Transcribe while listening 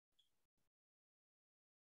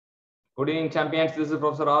Good evening, champions. This is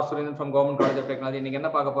Professor R. SUREN from Government College of Technology. இன்னைக்கு என்ன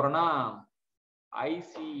பார்க்க போறோம்னா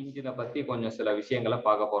IC இன்ஜினை பத்தி கொஞ்சம் சில விஷயங்களை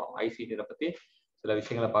பார்க்க போறோம். ஐசி இன்ஜினை பத்தி சில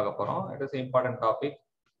விஷயங்களை பார்க்க போறோம். It is important topic.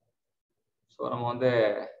 So நம்ம வந்து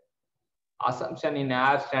அசம்ஷன் இன்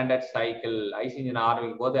air standard cycle, IC engine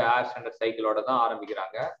ஆரம்பிக்கும் போது ஏர் ஸ்டாண்டர்ட் சைக்கிளோட தான்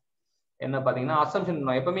ஆரம்பிக்கிறாங்க. என்ன பார்த்தீங்கன்னா அசம்ஷன்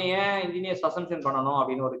பண்ணணும். எப்பவுமே ஏன் இன்ஜினியர்ஸ் அசம்ஷன் பண்ணணும்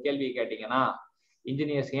அப்படின்னு ஒரு கேள்வி கேட்டீங்கன்னா,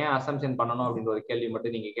 இன்ஜினியர்ஸ் ஏன் அசம்ஷன் பண்ணணும் அப்படின்ற ஒரு கேள்வி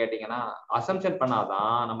மட்டும் நீங்க கேட்டீங்கன்னா, அசம்ஷன்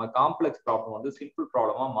பண்ணாதான் நம்ம காம்ப்ளெக்ஸ் ப்ராப்ளம் வந்து சிம்பிள்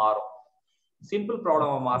ப்ராப்ளமா மாறும். சிம்பிள்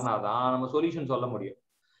ப்ராப்ளமா மாறினாதான் நம்ம சொல்யூஷன் சொல்ல முடியும்.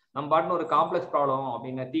 நம்ம பாட்டுன்னு ஒரு காம்ப்ளெக்ஸ் ப்ராப்ளம்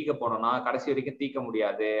அப்படின்னு தீக்க போனோம்னா கடைசி வரைக்கும் தீக்க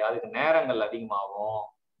முடியாது. அதுக்கு நேரங்கள் அதிகமாகும்,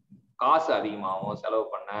 காசு அதிகமாகும் செலவு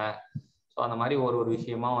பண்ண. ஸோ அந்த மாதிரி ஒரு ஒரு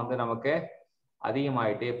விஷயமா வந்து நமக்கு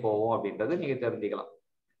அதிகமாயிட்டே போகும் அப்படின்றது நீங்க தெரிஞ்சுக்கலாம்.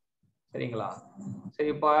 சரிங்களா? சரி,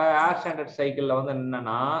 இப்போ ஏர் ஸ்டாண்டர்ட் சைக்கிள்ல வந்து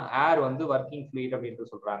என்னன்னா, ஏர் வந்து ஒர்க்கிங் ஃப்ளூயிட் அப்படின்ட்டு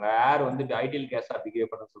சொல்றாங்க. ஏர் வந்து ஐடியல் கேஸா பிஹேவ்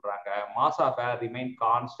பண்ண சொல்றாங்க. Mass of air remain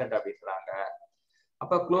constant அப்படின்றாங்க.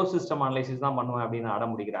 அப்ப க்ளோஸ் சிஸ்டம் அனலைசிஸ் தான் பண்ணுவேன் அப்படின்னு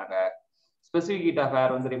அடம் முடிக்கிறாங்க. ஸ்பெசிபிக் ஹீட் ஆஃப்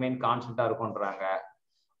ஏர் வந்து ரிமைன் கான்ஸ்டன்டா இருக்கும்ன்றாங்க.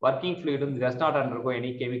 ஒர்க்கிங் ஃப்ளூயிட் வந்து does not undergo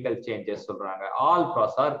any chemical changes சொல்றாங்க. All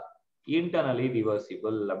process R internally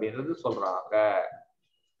reversible அப்படின்றது சொல்றாங்க.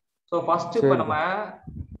 ஸோ ஃபர்ஸ்ட் இப்போ நம்ம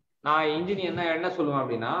நான் இன்ஜினியர்னா என்ன சொல்லுவேன்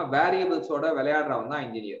அப்படின்னா, வேரியபிள்ஸோட விளையாடுறவன் தான்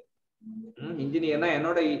இன்ஜினியர். இன்ஜினியர்னா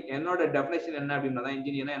என்னோட டெஃபினேஷன் என்ன அப்படின்னா,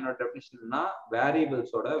 இன்ஜினியர்னா என்னோட டெஃபினேஷன்னா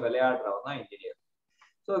வேரியபிள்ஸோட விளையாடுறவன் தான் இன்ஜினியர்.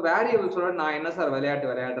 ஸோ வேரியபிள்ஸோட நான் என்ன சார்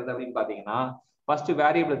விளையாடுறது அப்படின்னு பாத்தீங்கன்னா, ஃபர்ஸ்ட்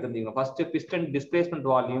வேரியபிள் தெரிஞ்சுக்கணும். First piston displacement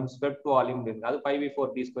volume, swept volume அது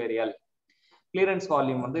 5v4d²L. கிளியரன்ஸ்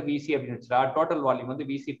வால்யூம் வந்து விசி அப்படின்னு வச்சுட்டா, டோட்டல் வால்யூம்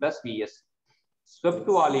வந்து விசி plus vs.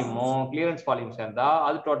 Swept வால்யூமும் clearance volume சேர்ந்தா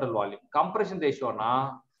அது total volume. Compression ரேஷியோனா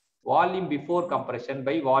volume before compression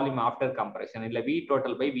by volume after compression, இல்ல வி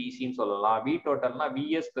டோட்டல் பை விசின்னு சொல்லலாம். We டோட்டல்னா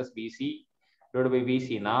vs plus VC divide by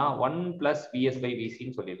விசினா 1 plus vs by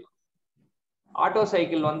விசின்னு சொல்லிடலாம். Auto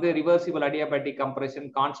cycle வந்து reversible adiabatic compression,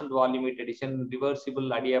 constant volume heat addition, reversible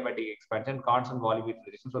adiabatic expansion, constant volume heat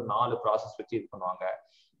addition. So 4 process வச்சு இது பண்ணுவாங்க.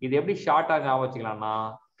 இது எப்படி ஷார்ட்டா ஞாபகம் வச்சுக்கலாம்னா,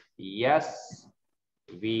 எஸ்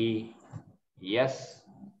வி எஸ்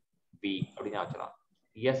வி அப்படின்னு வச்சுக்கலாம்.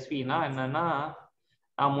 எஸ்வினா என்னன்னா,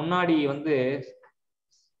 நான் முன்னாடி வந்து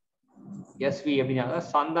எஸ்வி அப்படின்னா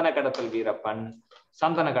சந்தன கடத்தல் வீரப்பன்,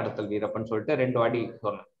 சந்தன கடத்தல் வீரப்பன் சொல்லிட்டு 2 வாட்டி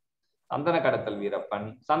சொன்னேன். சந்தன கடத்தல் வீரப்பன்,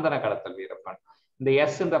 சந்தன கடத்தல் வீரப்பன். இந்த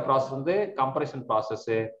எஸ்ன்ற ப்ராசஸ் வந்து கம்ப்ரெஷன்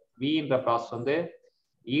ப்ராசஸ், வின்ற ப்ராசஸ் வந்து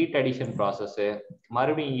ஹீட் அடிஷன் ப்ராசஸ்,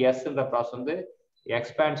 மறுபடியும் எஸ்ன்ற ப்ராசஸ் வந்து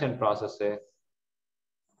எக்ஸ்பான்ஷன் ப்ராசஸ்,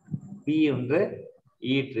 பி வந்து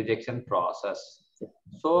ஹீட் ரிஜெக்ஷன் ப்ராசஸ்.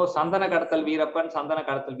 சோ சந்தன கடத்தல் வீரப்பன், சந்தன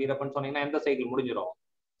கடத்தல் வீரப்பன் சொன்னீங்கன்னா எந்த சைக்கிள் முடிஞ்சிடும்?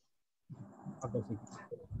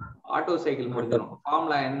 ஆட்டோ சைக்கிள் முடிஞ்சிடும்.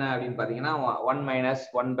 ஃபார்முலா என்ன அப்படின்னு பாத்தீங்கன்னா 1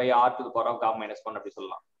 - 1 by r to the power of gamma minus 1 அப்படி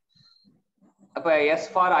சொல்லலாம். அப்ப S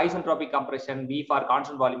for isentropic compression, V for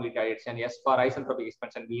constant volume heat addition, S for isentropic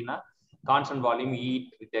expansion, V னா constant volume heat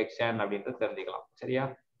rejection அப்படின்றது தெரிஞ்சுக்கலாம். சரியா?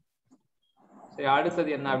 சரி, அடுத்தது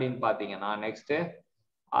என்ன அப்படின்னு பாத்தீங்கன்னா, நெக்ஸ்ட்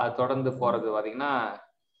அது தொடர்ந்து போறது பாத்தீங்கன்னா,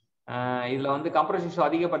 இதுல வந்து கம்ப்ரஷன் ஷோ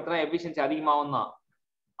அதிகப்படுத்தினா எஃபிஷியன்சி அதிகமாகும் தான்.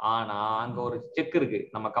 ஆனா அங்க ஒரு செக் இருக்கு.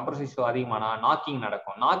 நம்ம கம்ப்ரஷன் ஷோ அதிகமானா நாக்கிங்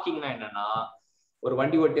நடக்கும். நாக்கிங்னா என்னன்னா, ஒரு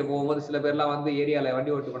வண்டி ஓட்டி போகும்போது சில பேர்லாம் வந்து ஏரியால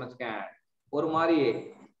வண்டி ஓட்டு பண்ண வச்சுக்கேன், ஒரு மாதிரி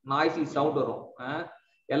நாய்ஸி சவுண்ட் வரும்.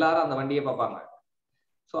 எல்லாரும் அந்த வண்டியை பார்ப்பாங்க.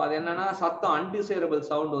 ஸோ அது என்னன்னா, சத்தம் அன்டிசைரபிள்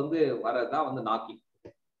சவுண்ட் வந்து வரதுதான் வந்து நாக்கிங்.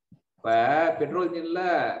 இப்ப பெட்ரோல் இன்ஜின்ல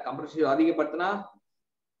கம்ப்ரஷன் அதிகப்படுத்தினா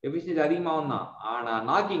எஃபிஷியன்சி அதிகமாகும் தான், ஆனா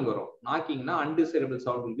நாக்கிங் வரும். நாக்கிங்னா undesirable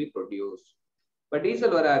sound will be produce. இப்ப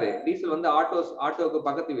டீசல் வராரு, டீசல் வந்து ஆட்டோவுக்கு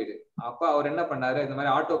பக்கத்து வீடு. அப்ப அவர் என்ன பண்ணாரு, இந்த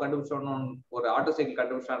மாதிரி ஆட்டோ கண்டுபிடிச்சோன்னு, ஒரு ஆட்டோ சைக்கிள்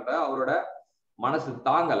கண்டுபிடிச்சான்ற அவரோட மனசு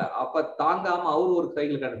தாங்கல. அப்ப தாங்காம அவரு ஒரு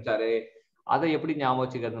சைக்கிள் கண்டுபிடிச்சாரு. அதை எப்படி ஞாபகம்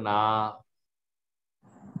வச்சுக்கிறதுனா,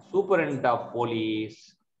 சூப்பரண்ட் ஆஃப் போலீஸ்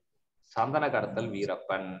சந்தன கடத்தல்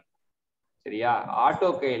வீரப்பன். சரியா? ஆட்டோ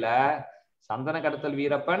கையில சந்தன கடத்தல்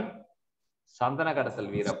வீரப்பன், சந்தன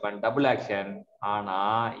கடத்தல் வீரப்பன் டபுள் ஆக்ஷன். ஆனா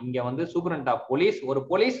இங்க வந்து சூப்பரண்ட் ஆஃப் போலீஸ், ஒரு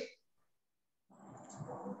போலீஸ்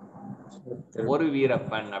ஒரு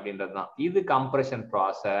வீரப்பன் அப்படின்றதுதான். இது கம்ப்ரெஷன்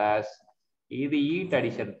ப்ராசஸ், இது ஹீட்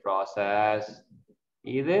அடிஷன் ப்ராசஸ்,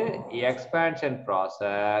 இது எக்ஸ்பான்ஷன்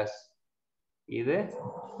ப்ராசஸ், இது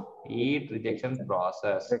heat rejection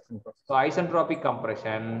process. So isentropic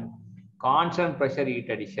compression, constant pressure heat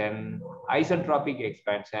addition, isentropic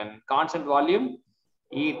expansion, constant volume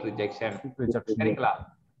heat rejection. சரிங்களா?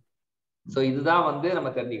 சோ இதுதான் வந்து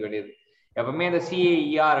நம்ம தெரிஞ்சுக்க வேண்டியது. எப்பவுமே இந்த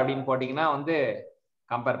CAER அப்படின்னு போட்டீங்கன்னா வந்து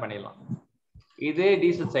கம்பேர் பண்ணிடலாம். இது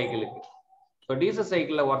டீசல் சைக்கிளுக்கு. ஸோ டீசல்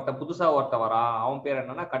சைக்கிள்ல புதுசா ஒருத்த வரா, அவன் பேர்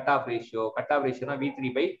என்னன்னா cut off ratio. Cut off ரேஷியோனா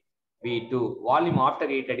V3/V2, volume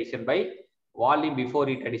after heat addition by volume before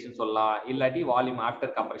heat addition சொல்லலாம், இல்லாட்டி வால்யூம்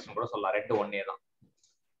ஆஃப்டர் கம்ப்ரெஷன் கூட சொல்லலாம். ரெண்டு ஒன்னே தான்.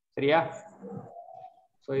 சரியா?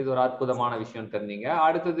 ஸோ இது ஒரு அற்புதமான விஷயம் தெரிஞ்சீங்க.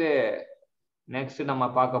 அடுத்தது நெக்ஸ்ட் நம்ம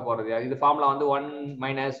பார்க்க போறது இது ஃபார்முலா வந்து 1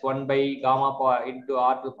 - 1 by gamma into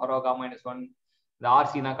r to the power of gamma - 1. இந்த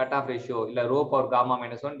ஆர்சினா கட் ஆஃப் ரேஷியோ இல்ல row power gamma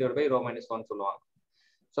 -1 divide by row -1 சொல்லுவாங்க.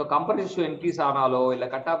 ஸோ கம்ப்ரஷன் ரேஷியோ இன்க்ரீஸ் ஆனாலோ இல்ல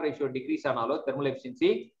cut off ratio degrees ஆனாலோ thermal efficiency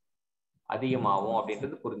அதிகமாகும்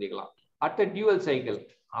அப்படின்றது புரிஞ்சுக்கலாம். அடுத்த டியூவல் சைக்கிள்.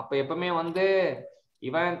 அப்ப எப்பவுமே வந்து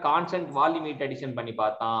இவன் கான்ஸ்டன்ட் வால்யூம் ஹீட் அடிஷன் பண்ணி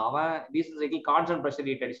பார்த்தான், அவன் diesel cycle constant pressure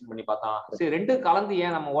heat addition பண்ணி பார்த்தான். சரி ரெண்டு கலந்து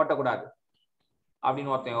ஏன் நம்ம ஓட்டக்கூடாது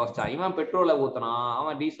அப்படின்னு ஒருத்தன் யோசிச்சான். இவன் பெட்ரோலை ஊத்துனான்,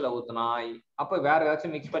 அவன் டீசலை ஊத்துனான். அப்ப வேற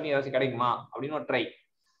ஏதாச்சும் மிக்ஸ் பண்ணி ஏதாச்சும் கிடைக்குமா அப்படின்னு ஒரு ட்ரை.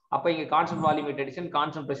 அப்ப இங்க constant volume heat addition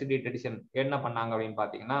constant pressure heat addition என்ன பண்ணாங்க அப்படின்னு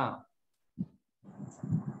பாத்தீங்கன்னா,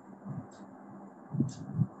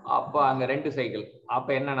 அப்ப அங்க ரெண்டு சைக்கிள். அப்ப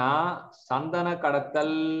என்னன்னா சந்தன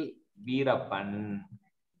கடத்தல் வீரப்பன்,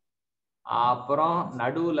 அப்புறம்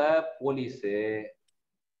நடுவுல போலீஸ்,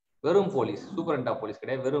 வெறும் போலீஸ், சூப்பரண்ட் ஆஃப் போலீஸ்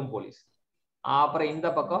கிடையாது, வெறும் போலீஸ். அப்புறம் இந்த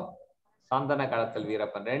பக்கம் சந்தன கடத்தல்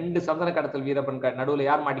வீரப்பன். ரெண்டு சந்தன கடத்தல் வீரப்பன் நடுவுல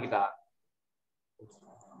யார் மாட்டிக்கிட்டா?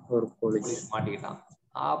 ஒரு போலீஸ் மாட்டிக்கிட்டான்.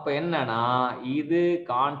 அப்ப என்னன்னா இது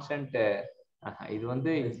கான்ஸ்டன்ட், இது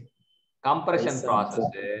வந்து கம்ப்ரஷன்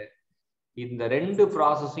ப்ராசஸ். இந்த ரெண்டு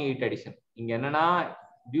ப்ராசஸும் ஹீட் அடிஷன். இங்க என்னன்னா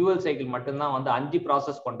டியூவல் சைக்கிள் மட்டும்தான் வந்து 5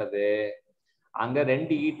 ப்ராசஸ் கொண்டது, அங்க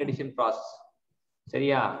 2 ஹீட் அடிஷன் ப்ராசஸ்.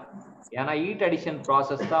 சரியா? ஏன்னா ஹீட் அடிஷன்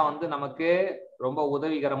ப்ராசஸ் தான் வந்து நமக்கு ரொம்ப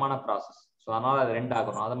உதவிகரமான ப்ராசஸ். ஸோ அதனால அது 2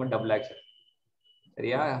 ஆகணும், அது மாதிரி டபுள் ஆக்ஷன்.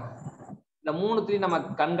 சரியா? இந்த மூணுத்தையும் நம்ம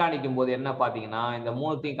கண்காணிக்கும் போது என்ன பாத்தீங்கன்னா, இந்த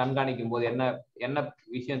மூணுத்தையும் கண்காணிக்கும் போது என்ன என்ன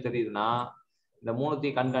விஷயம் தெரியுதுன்னா, இந்த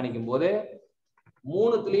மூணுத்தையும் கண்காணிக்கும் போது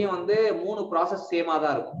மூணுத்துலயும் வந்து 3 ப்ராசஸ் சேமா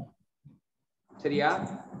தான் இருக்கும். சரியா?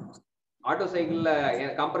 ஆட்டோ சைக்கிள்ல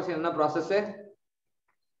கம்ப்ரஷன் என்ன ப்ராசஸ்?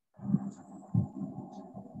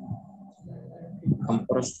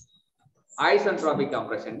 Isentropic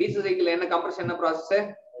compression. டீசல் சைக்கிள்ல என்ன கம்ப்ரஷன் என்ன process?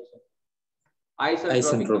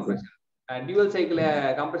 Isentropic compression. Dual cycle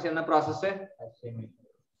compression என்ன ப்ராசஸ்?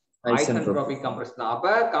 Isentropic compression.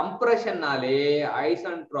 அப்ப கம்ப்ரஷன்னாலே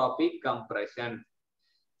ஐசென்ட்ரோபிக் கம்ப்ரஷன்.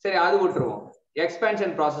 சரி அது விட்டுருவோம்.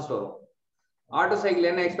 எக்ஸ்பேன்ஷன் ப்ராசஸ் வரும். ஆட்டோ சைக்கிள்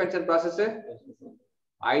என்ன expansion process?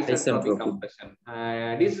 Isentropic compression.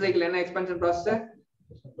 Diesel cycle என்ன expansion process?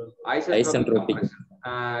 Isentropic compression.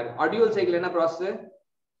 Dual cycle என்ன ப்ராசஸ்?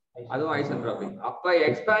 அதுவும் ஐசென்ட்ரோபிக். அப்ப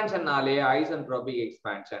எக்ஸ்பேன்ஷன்னாலே ஐசென்ட்ரோபிக்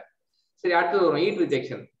எக்ஸ்பேன்ஷன். சரி அடுத்து வரும் ஹீட்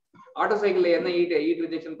ரிஜெக்ஷன். ஆட்டோ சைக்கிள்ல என்ன heat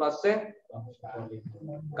rejection process?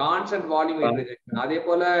 Constant volume heat rejection. அதே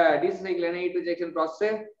போல டீசல் சைக்கிள் என்ன heat rejection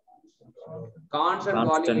process? Constant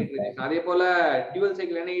volume heat rejection. அதே போல டியூவல்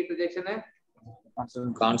சைக்கிள் என்ன heat rejection?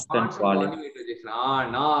 Constant volume heat rejection.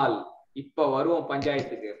 ஆனால் இப்ப வருவோம்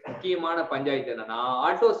பஞ்சாயத்துக்கு. முக்கியமான பஞ்சாயத்து என்னன்னா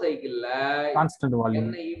ஆட்டோ சைக்கிள்ல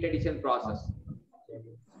என்ன heat addition process?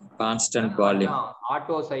 Constant volume.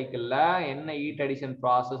 Auto சைக்கிள்ல என்ன ஹீட் அடிஷன்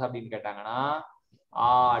ப்ராசஸ் அப்படின்னு கேட்டாங்கன்னா,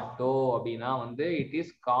 ஆட்டோ அப்படின்னா வந்து it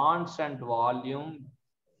is constant volume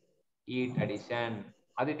heat addition.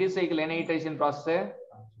 அது டீசல் சைக்கிள் என்ன heat addition process?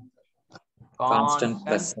 Constant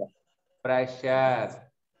pressure.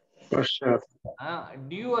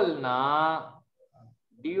 டியூவல்னா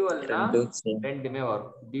ரெண்டுமே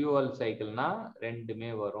வரும். டியூவல் சைக்கிள்னா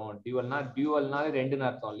ரெண்டுமே வரும். டியூவல்னா ரெண்டுன்னு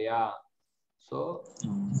அர்த்தம் இல்லையா? சோ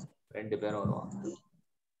ரெண்டு பேரும் வருவாங்க.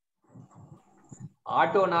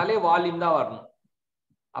 ஆட்டோனாலே வால்யூம் தான் வரணும்.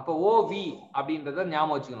 அப்ப ஓவி அப்படின்றத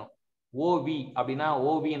ஞாபகம் வச்சுக்கணும். ஓவி அப்படின்னா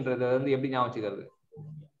ஓவின்றது வந்து எப்படி ஞாபகம் வச்சுக்கிறது?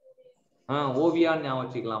 ஓவியான்னு ஞாபகம்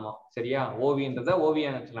வச்சுக்கலாமா? சரியா? ஓவின்றத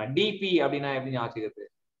ஓவியான்னு வச்சுக்கலாம். டிபி அப்படின்னா எப்படி ஞாபகம் வச்சுக்கிறது?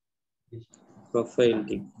 ப்ரொஃபைல்.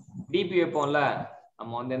 டிபி வைப்போம்ல,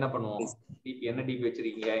 நம்ம வந்து என்ன பண்ணுவோம்? டிபி என்ன டிபி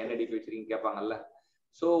வச்சிருக்கீங்க, என்ன டிபி வச்சிருக்கீங்க கேட்பாங்கல்ல.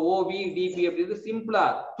 சோ ஓவி டிபி அப்படின்றது சிம்பிளா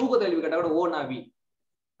தூக்க தெளிவு கேட்டா கூட ஓ நா வி.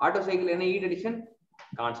 ஆட்டோ சைக்கிள் என்ன heat addition?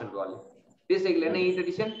 Constant volume. Diesel cycle என்ன heat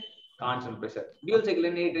addition? Constant pressure. Dual cycle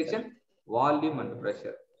என்ன heat addition? Volume and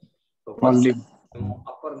pressure.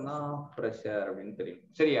 அப்புறம் தான் பிரஷர் அப்படின்னு தெரியும்.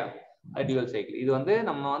 சரியா? அது டியூவல் சைக்கிள். இது வந்து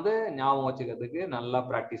நம்ம வந்து ஞாபகம் வச்சுக்கிறதுக்கு நல்லா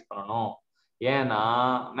பிராக்டிஸ் பண்ணணும். ஏன்னா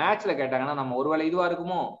மேட்ச்ல கேட்டாங்கன்னா நம்ம ஒருவேளை இதுவா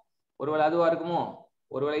இருக்குமோ, ஒருவேளை அதுவா இருக்குமோ,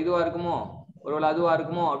 ஒருவேளை இதுவா இருக்குமோ, ஒருவேளை அதுவா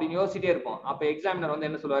இருக்குமோ அப்படின்னு யோசிச்சுட்டே இருப்போம். அப்ப எக்ஸாமினர் வந்து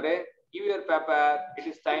என்ன சொல்லுவாரு? Give your paper, it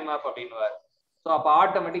is time up அப்படின்னுவாரு. So அப்ப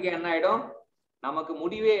ஆட்டோமேட்டிக்கா என்ன ஆயிடும்? நமக்கு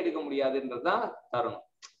முடிவே எடுக்க முடியாதுன்றதுதான் தரணும்.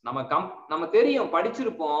 நம்ம தெரியும்,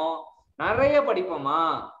 படிச்சிருப்போம், நிறைய படிப்போமா,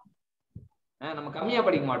 நம்ம கம்மியா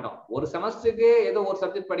படிக்க மாட்டோம். ஒரு செமஸ்டருக்கு ஏதோ ஒரு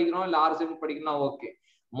சப்ஜெக்ட் படிக்கிறோம், இல்ல 6 சப்ஜெக்ட் படிக்கணும், ஓகே.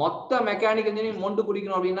 மொத்த மெக்கானிக்கல் இன்ஜினியரிங் மொண்டு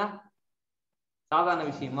குடிக்கணும் அப்படின்னா சாதாரண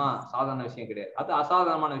விஷயமா? சாதாரண விஷயம் கிடையாது. அது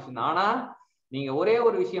அசாதாரணமான விஷயம் தான். ஆனா நீங்க ஒரே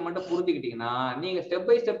ஒரு விஷயம் மட்டும் புரிஞ்சுக்கிட்டீங்கன்னா, நீங்க ஸ்டெப்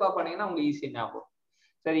பை ஸ்டெப்பா பண்ணீங்கன்னா உங்களுக்கு ஈஸியா ஞாபகம்.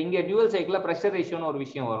 சரி, இங்க டியூவல் சைக்கிள்ல பிரஷர் ரேஷியோன்னு ஒரு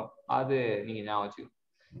விஷயம் வரும், அது நீங்க ஞாபகம் வச்சுக்கணும்.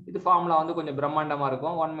 இது ஃபார்முலா வந்து கொஞ்சம் பிரம்மாண்டமா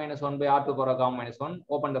இருக்கும். 1 - 1 by r2 power gamma - 1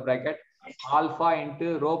 open the bracket alpha into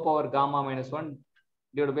rho power gamma - 1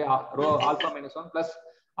 divided by rho alpha - 1 plus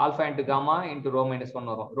alpha into gamma into rho - 1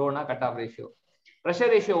 வரும். Rona cut off ratio.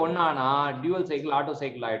 Pressure ratio 1 ஆனா டியூவல் சைக்கிள் ஆட்டோ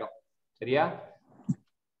சைக்கிள் ஆயிடும். சரியா?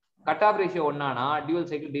 Cut off ratio 1 ஆனா dual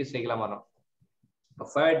cycle D சைக்கிளா மாறும்.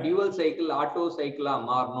 அப்ப dual cycle auto சைக்கிளா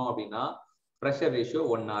மாறணும் அப்படின்னா pressure ratio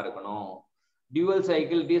 1 இருக்கணும். டியூவல்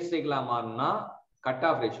சைக்கிள் டி சைக்கிளா மாறணும்னா கட்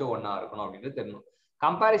ஆஃப் ரேஷியோ 1 இருக்கணும் அப்படின்னு தெரியணும்.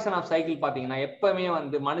 கம்பாரிசன் ஆஃப் சைக்கிள் பாத்தீங்கன்னா எப்பவுமே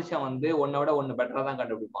வந்து மனுஷன் வந்து 1 விட 1 பெட்டரா தான்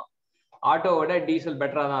கண்டுபிடிப்பான். ஆட்டோவோட டீசல்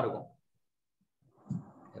பெட்டரா தான் இருக்கும்.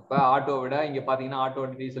 இப்ப ஆட்டோ விட இங்க பாத்தீங்கன்னா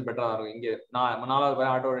ஆட்டோட டீசல் பெட்டரா தான் இருக்கும். இங்க 4வது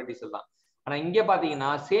ஆட்டோட டீசல் தான். ஆனா இங்க பாத்தீங்கன்னா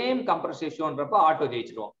சேம் கம்ப்ரஸ் ரேஷியோன்றப்ப ஆட்டோ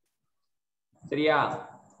ஜெயிச்சிருவோம். சரியா?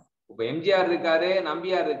 இப்ப எம்ஜிஆர் இருக்காரு,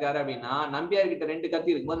 நம்பியார் இருக்காரு அப்படின்னா நம்பியார் கிட்ட 2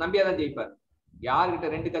 கத்தி இருக்கும்போது நம்பியார் தான் ஜெயிப்பார். யாருகிட்ட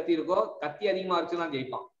 2 கத்தி இருக்கோ கத்தி அதிகமா இருந்துச்சுன்னா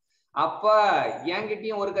ஜெயிப்பான். அப்ப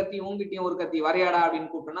என்கிட்டயும் ஒரு கத்தி உங்ககிட்டயும் ஒரு கத்தி வரையாடா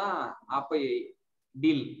அப்படின்னு கூப்பிட்டோம்னா அப்ப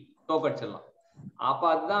டீல் தோக்கடிச்சிடலாம். அப்ப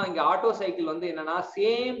அதுதான் இங்க ஆட்டோ சைக்கிள் வந்து என்னன்னா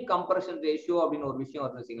சேம் கம்ப்ரஷன் ரேஷியோ அப்படின்னு ஒரு விஷயம்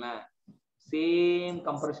வருது வச்சுங்களேன். சேம்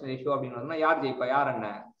கம்ப்ரஷன் ரேஷியோ அப்படின்னு யார் ஜெயிப்பா? யார்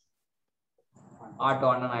அண்ணன்? ஆட்டோ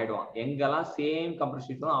அண்ணன் ஆயிடுவான். எங்கெல்லாம் சேம்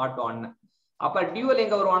கம்ப்ரஷன் ரேஷியோ ஆட்டோ அண்ணன். அப்ப டியூவல்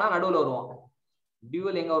எங்க வருவானா? நடுவுல வருவான்.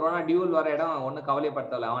 டியூவல் எங்க வருவானா? டியூவல் வர இடம் ஒண்ணு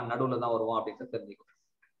கவலைப்படுத்தல, அவன் நடுவுல தான் வருவான் அப்படின்னு தெரிஞ்சுக்கும்.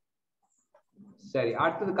 சரி,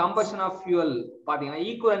 அடுத்தது கம்பஷன் ஆஃப் ஃபியூவல் பாத்தீங்கன்னா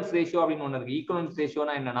ஈக்குவலன்ஸ் ரேஷியோ அப்படின்னு ஒண்ணு இருக்கு. ஈக்குவலன்ஸ்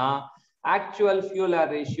ரேஷியோனா என்னன்னா actual fuel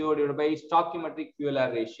air ratio divided by stoichiometric fuel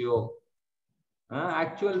air ratio.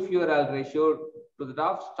 Actual fuel air ratio to the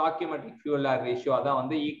of stoichiometric fuel air ratio, அதான்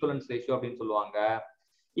வந்து ஈக்குவலன்ஸ் ரேஷியோ அப்படின்னு சொல்லுவாங்க.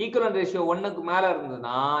 ஈக்குவலன்ஸ் ரேஷியோ 1க்கு மேல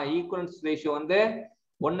இருந்ததுன்னா ஈக்குவலன்ஸ் ரேஷியோ வந்து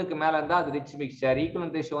 1க்கு மேல இருந்தா அது ரிச் மிக்சர்.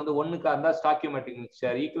 ஈக்குவலன்ஸ் ரேஷியோ வந்து 1க்கு இருந்தா ஸ்டாக்கியோமெட்ரிக்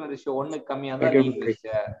மிக்சர். ஈக்குவலன்ஸ் ரேஷியோ 1க்கு கம்மியா இருந்தா லீன்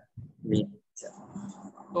மிக்சர்.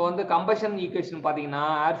 சோ வந்து கம்பஷன் ஈக்குவேஷன் பாத்தீங்கன்னா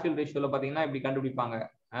ஏர் ஃபியூல் ரேஷியோல பாத்தீங்கன்னா இப்படி கண்டுபிடிப்பாங்க.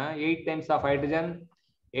 8 times of hydrogen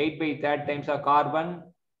 8/3 times of carbon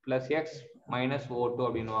plus x minus O2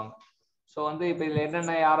 அப்படின்னுவாங்க. சோ வந்து இப்ப இதுல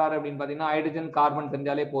என்னென்ன யார் அப்படின்னு பாத்தீங்கன்னா ஹைட்ரஜன் கார்பன்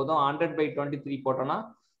தெரிஞ்சாலே போதும். 100/23 போட்டோம்னா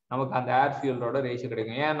நமக்கு அந்த ஏர் ஃபியூலோட ரேஷியோ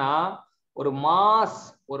கிடைக்கும். ஏன்னா ஒரு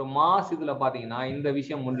மாஸ் இதுல பாத்தீங்கன்னா இந்த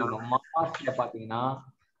விஷயம் முடிஞ்சிடும். மாஸ்ல பாத்தீங்கன்னா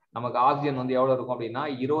நமக்கு ஆக்சிஜன் வந்து எவ்வளவு இருக்கும் அப்படின்னா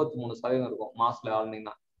 23% இருக்கும். மாஸ்ல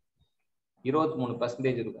ஆளுநீங்கன்னா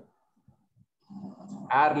 23% இருக்கும்.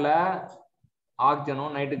 ஏர்ல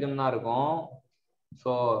ஆக்சிஜனும் நைட்ரஜனும் தான் இருக்கும்.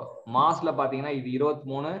 சோ மாஸ்ல பாத்தீங்கன்னா இது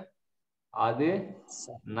 23, அது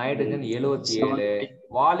நைட்ரஜன் 77.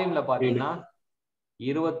 வால்யூம்ல பாத்தீங்கன்னா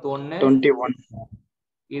 21,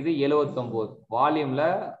 இது 79. வால்யூம்ல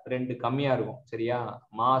 2 கம்மியா இருக்கும். சரியா?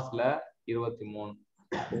 மாஸ்ல 23,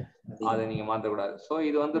 அதை நீங்க மாத்தக்கூடாது. சோ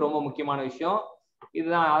இது வந்து ரொம்ப முக்கியமான விஷயம்.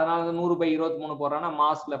 இதுதான் அதனால 100/23 போடுறான்னா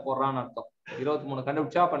மாஸ்ல போடுறான்னு அர்த்தம். 23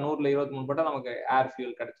 கண்டுபிடிச்சா அப்ப 100ல 23 போட்டா நமக்கு ஏர்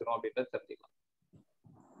ஃபியூல் கிடைச்சிரும் அப்படின்றது தெரிஞ்சுக்கலாம்.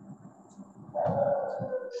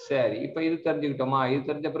 சரி, இப்ப இது தெரிஞ்சுக்கிட்டோமா? இது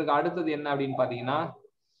தெரிஞ்ச பிறகு அடுத்தது என்ன அப்படின்னு பாத்தீங்கன்னா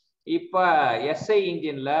இப்ப எஸ்ஐ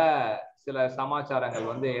இன்ஜின்ல சில சமாச்சாரங்கள்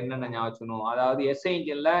வந்து என்னென்ன ஞாபகம். அதாவது எஸ்ஐ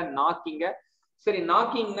இன்ஜின்ல நாக்கிங்க. சரி,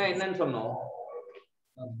 நாக்கிங்னா என்னன்னு சொன்னோம்?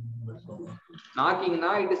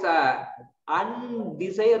 நாக்கிங்னா it is a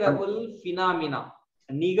undesirable phenomena,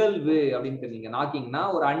 நிகழ்வு அப்படின்னு தெரியுங்க. நாக்கிங்னா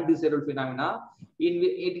ஒரு undesirable phenomena.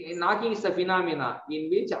 Knocking is a phenomena in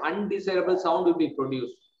which undesirable sound will be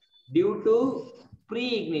produced due to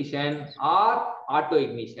pre-ignition or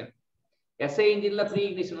auto-ignition. SI இன்ஜின்ல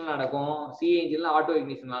pre-ignition நடக்கும், CI இன்ஜின்ல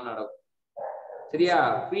auto-ignition நடக்கும். சரியா?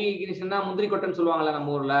 pre-ignition முந்திரி கொட்டைன்னு சொல்லுவாங்கல்ல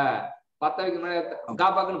நம்ம ஊர்ல, பத்த வைக்க முன்னாடி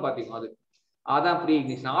காப்பாக்குன்னு பாத்தீங்க, அது அதான்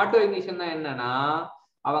pre-ignition. auto-ignition என்னன்னா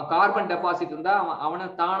அவன் கார்பன் டெபாசிட் இருந்தா அவனை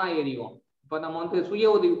தானா எரியும். இப்ப நம்ம வந்து சுய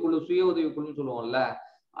உதவிக்குழுன்னு சொல்லுவோம்ல,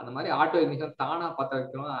 அந்த மாதிரி ஆட்டோ இக்னிஷன் தானா பத்த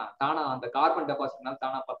வைக்கணும். தானா அந்த கார்பன் டெபாசிட்னால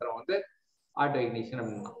தானா பத்திரம் வந்து ஆட்டோ இக்னிஷன்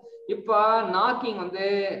அப்படின்னா. இப்ப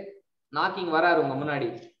நாக்கிங் வராரு உங்க முன்னாடி.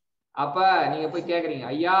 அப்ப நீங்க போய் கேக்குறீங்க,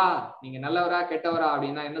 ஐயா நீங்க நல்லவரா கெட்டவரா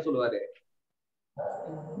அப்படின்னா என்ன சொல்லுவாரு?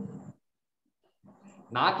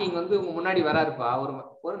 நாக்கிங் வந்து உங்க முன்னாடி வராருப்பா,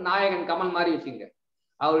 ஒரு நாயகன் கமல் மாதிரி வச்சுங்க.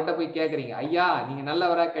 அவர்கிட்ட போய் கேக்குறீங்க, ஐயா நீங்க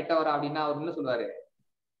நல்லவரா கெட்டவரா அப்படின்னா அவர் என்ன சொல்லுவாரு?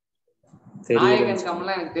 நாயகன்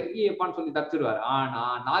கமல்லாம் எனக்கு தெரியாப்பான்னு சொல்லி தப்பிச்சிருவாரு. ஆனா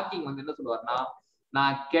நாக்கிங் வந்து என்ன சொல்லுவாருன்னா,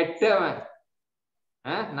 நான் கெட்டவன்,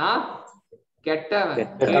 நான் கெட்டவன்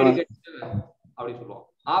அப்படி சொல்லுவோம்.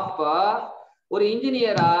 அப்ப ஒரு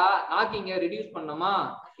இன்ஜினியரா நாக்கிங்க ரெடியூஸ் பண்ணணுமா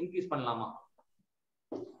இன்க்ரீஸ் பண்ணலாமா?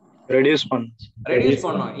 ரெடியூஸ்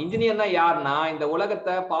பண்ணணும். இன்ஜினியர்னா யாருன்னா இந்த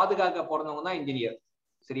உலகத்தை பாதுகாக்க பிறந்தவங்க தான் இன்ஜினியர்.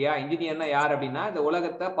 சரியா? இன்ஜினியர்னா யார் அப்படின்னா இந்த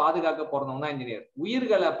உலகத்தை பாதுகாக்க பிறந்தவங்க தான் இன்ஜினியர்.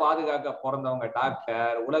 உயிர்களை பாதுகாக்க பிறந்தவங்க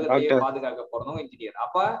டாக்டர், உலகத்தையே பாதுகாக்க பிறந்தவங்க இன்ஜினியர்.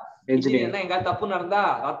 அப்ப இன்ஜினியர்னா எங்க தப்பு நடந்தா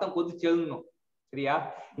ரத்தம் கொதிச்சு எழுதணும். சரியா?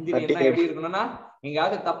 இன்ஜினியர்னா எப்படி இருக்கணும்னா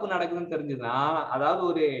எங்கயாவது தப்பு நடக்குதுன்னு தெரிஞ்சுதுன்னா, அதாவது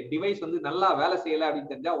ஒரு டிவைஸ் வந்து நல்லா வேலை செய்யல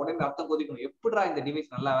அப்படின்னு தெரிஞ்சா உடனே அர்த்தம் கொதிக்கணும். எப்படிடா இந்த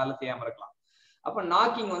டிவைஸ் நல்லா வேலை செய்யாம இருக்கலாம். அப்ப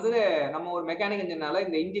நாக்கிங் வந்து நம்ம ஒரு மெக்கானிக் இன்ஜினால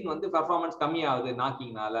இந்த இன்ஜின் வந்து பெர்ஃபார்மன்ஸ் கம்மியாகுது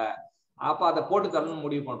நாக்கிங்னால. அப்ப அதை போட்டு தள்ளணும்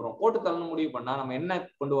முடிவு பண்றோம். போட்டு தள்ளணும் முடிவு பண்ணா நம்ம என்ன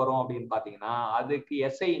கொண்டு வரோம் அப்படின்னு பாத்தீங்கன்னா, அதுக்கு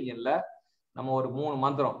எஸ்ஐ இன்ஜின்ல நம்ம ஒரு 3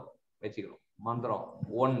 மந்திரம் வச்சுக்கிறோம். மந்திரம்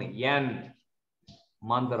 1 N,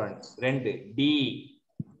 மந்திரம் 2 D,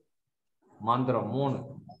 மந்திரம் 3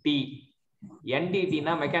 T.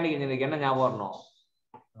 NDTனா மெக்கானிக் இன்ஜினியருக்கு என்ன ஞாபகம் வரணும்?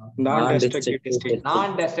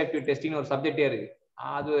 நான் டெஸ்ட்ரக்டிவ் டெஸ்டிங் ஒரு சப்ஜெக்டே இருக்கு.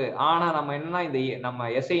 அது ஆனா நம்ம என்னன்னா இந்த நம்ம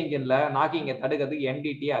எஸ்ஐ இன்ஜின்ல நாக்கிங்க தடுக்கிறதுக்கு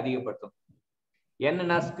NDT அதிகப்படுத்தும்.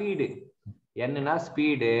 என்னன்னா ஸ்பீடு, என்னன்னா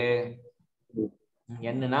ஸ்பீடு,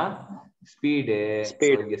 என்னன்னா ஸ்பீடு,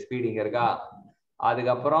 இங்க ஸ்பீடு இங்க இருக்கா.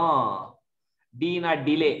 அதுக்கப்புறம் டீனா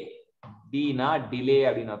டிலே, டீனா டிலே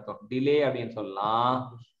அப்படின்னு அர்த்தம். டிலே அப்படின்னு சொல்லலாம்.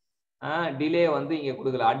 டிலே வந்து இங்க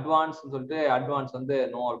கொடுக்கல. அட்வான்ஸ் சொல்லிட்டு அட்வான்ஸ் வந்து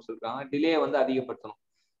நோ அப்படின்னு சொல்றாங்க. டிலே வந்து அதிகப்படுத்தணும்.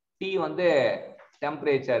 டி வந்து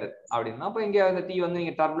டெம்பரேச்சர் அப்படின்னா அப்ப இங்க இந்த டி வந்து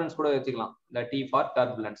நீங்க டர்புலன்ஸ் கூட வச்சுக்கலாம். இந்த டி ஃபார்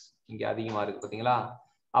டர்புலன்ஸ் இங்க அதிகமா இருக்கு பாத்தீங்களா.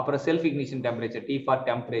 அப்புறம் self ignition temperature, D for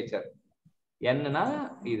temperature. என்னன்னா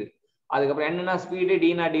இது. அதுக்கப்புறம் என்னன்னா ஸ்பீடு,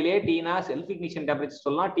 டீனா டிலே, டீனா செல்ஃப் இக்னிஷன் டெம்பரேச்சர்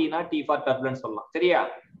சொல்லலாம், டீனா டி ஃபார் டர்புலன்ஸ் சொல்லலாம். சரியா?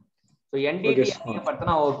 So NDT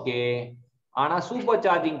அதிகப்படுத்தினா okay. ஆனா சூப்பர்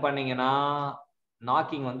சார்ஜிங் பண்ணீங்கன்னா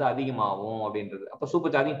நாக்கிங் வந்து அதிகமாகும் அப்படின்றது. அப்ப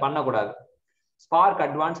சூப்பர் சார்ஜிங் பண்ணக்கூடாது. ஸ்பார்க்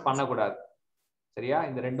அட்வான்ஸ் பண்ணக்கூடாது. சரியா?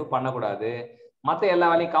 இந்த ரெண்டும் பண்ணக்கூடாது. மற்ற எல்லா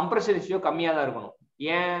வேலையும் கம்ப்ரஷர் ரேஷியோ கம்மியா தான் இருக்கணும்.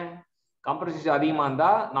 ஏன்? கம்ப்ரஷர் ரேஷியோ அதிகமா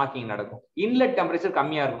இருந்தா நாக்கிங் நடக்கும். இன்லெட் டெம்பரேச்சர்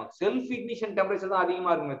கம்மியா இருக்கணும். செல்ஃப் இக்னிஷன் டெம்பரேச்சர் தான்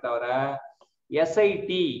அதிகமா இருக்குமே தவிர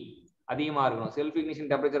SIT அதிகமா இருக்கணும். Self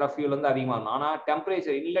ignition temperature of fuel வந்து அதிகமா இருக்கணும். ஆனா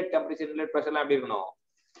டெம்பரேச்சர் இன்லெட் டெம்பரேச்சர், இன்லெட் பிரஷர்லாம் எப்படி இருக்கணும்?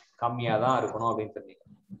 கம்மியா தான் இருக்கணும் அப்படின்னு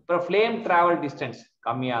தெரிஞ்சுக்கணும். அப்புறம் ஃப்ளேம் டிராவல் டிஸ்டன்ஸ்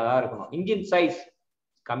கம்மியா தான் இருக்கணும். இன்ஜின் சைஸ்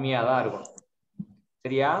கம்மியா தான் இருக்கணும்.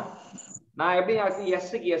 சரியா? நான் எப்படி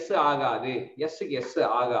எஸ்க்கு எஸ் ஆகாது, எஸ்க்கு எஸ்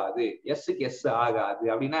ஆகாது, எஸ்க்கு எஸ் ஆகாது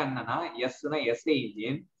அப்படின்னா என்னன்னா, எஸ்னா எஸ்ஐ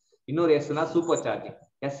இன்ஜின், இன்னொரு எஸ்னா சூப்பர் சார்ஜிங்.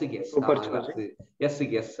 எஸ்க்கு எஸ் ஆகாது,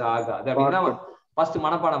 எஸ்க்கு எஸ் ஆகாது அப்படின்னா ஃபர்ஸ்ட்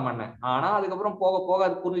மனப்பாடம் பண்ணேன். ஆனா அதுக்கப்புறம் போக போக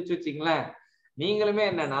அது புரிஞ்சிச்சு வச்சுங்களேன். நீங்களுமே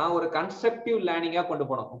என்னன்னா ஒரு கன்ஸ்ட்ரக்டிவ் லேர்னிங்கா கொண்டு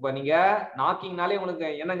போகணும். இப்ப நீங்க நாக்கிங்னாலே உங்களுக்கு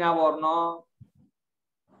என்ன ஞாபகம் வரணும்?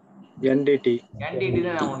 NDT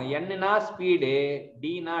தான் ஞாபகம். என்னன்னா ஸ்பீடு,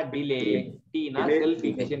 டீனா டிலே, டீனா self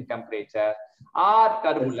ignition temperature R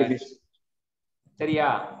turbulence. சரியா?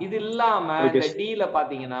 இது இல்லாம இந்த டீல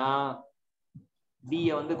பாத்தீங்கன்னா டி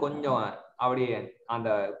வந்து கொஞ்சம் அப்படியே அந்த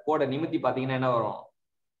கோடை நிமித்தி பாத்தீங்கன்னா என்ன வரும்?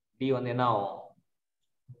 டி வந்து என்ன ஆகும்?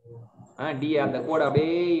 டி அந்த கோடை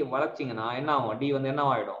அப்படியே வளைச்சிங்கன்னா என்ன ஆகும்? டி வந்து என்ன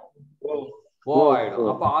ஆயிடும்? ஓ ஆயிடும்.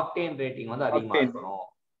 அப்ப ஆக்டேன் ரேட்டிங் வந்து அதிகமா இருக்கணும்.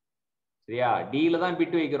 சரியா? டீல தான்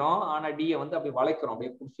பிட்டு வைக்கிறோம். ஆனா டியை வந்து அப்படி வளைக்கிறோம்,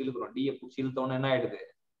 அப்படியே புடிச்சு இழுக்கிறோம். டியை புடிச்சு இழுத்தோன்னு என்ன ஆயிடுது?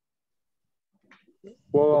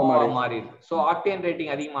 மாறிடுது. சோ ஆக்டேன்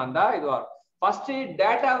ரேட்டிங் அதிகமா இருந்தா இதுவா. ஃபர்ஸ்ட்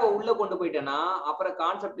டேட்டாவை உள்ள கொண்டு போயிட்டேன்னா அப்புறம்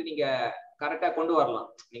கான்செப்ட் நீங்க கரெக்டா கொண்டு வரலாம்.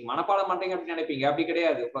 நீங்க மனப்பாடம் பண்றீங்க அப்படின்னு நினைப்பீங்க. அப்படி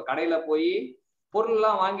கிடையாது. இப்ப கடையில போய் பொருள்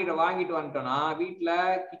எல்லாம் வாங்கிட்டு வந்துட்டோம்னா வீட்டுல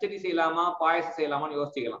கிச்சடி செய்யலாமா பாயசம் செய்யலாமான்னு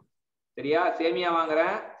யோசிச்சுக்கலாம். சரியா? சேமியா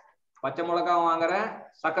வாங்குறேன், பச்சை மிளகாவும் வாங்குறேன்,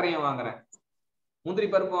 சர்க்கரையும் வாங்குறேன், முந்திரி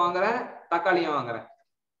பருப்பு வாங்குறேன், தக்காளியும் வாங்குறேன்.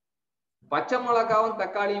 பச்சை மிளகாவும்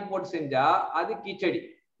தக்காளியும் போட்டு செஞ்சா அது கிச்சடி.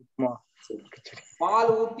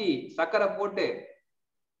 பால் ஊத்தி சர்க்கரை போட்டு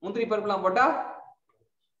முந்திரி பருப்பு எல்லாம் போட்டா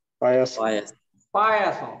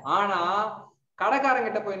பாயாசம். ஆனா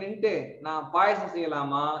கடைக்காரங்கிட்ட போய் நின்று நான் பாயசம்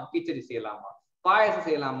செய்யலாமா கிச்சடி செய்யலாமா, பாயசம்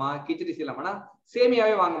செய்யலாமா கிச்சடி செய்யலாமா,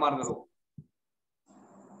 சேமியாவே வாங்க மறந்துடும்.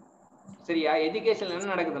 சரியா? எஜுகேஷன்ல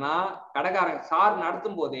என்ன நடக்குதுன்னா கடைக்காரங்க சார்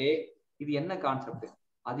நடத்தும் போதே இது என்ன கான்செப்ட்,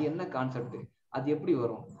 அது என்ன கான்செப்ட், அது எப்படி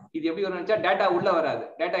வரும், இது எப்படி வரும் நினைச்சா டேட்டா உள்ள வராது.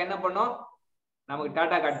 டேட்டா என்ன பண்ணும்? நமக்கு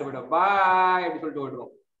டேட்டா காட்டு விடும், பாய் அப்படி சொல்லிட்டு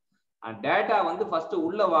விடுறோம். டேட்டா வந்து ஃபர்ஸ்ட்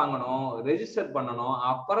உள்ள வாங்கணும், ரெஜிஸ்டர் பண்ணணும்,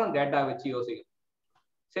 அப்புறம் டேட்டா வச்சு யோசிக்கணும்.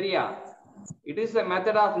 சரியா? It is a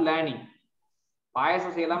method of learning.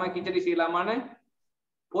 பாயசம் செய்யலாமா கிச்சடி செய்யலாமான்னு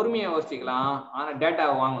பொறுமையா யோசிக்கலாம். ஆனா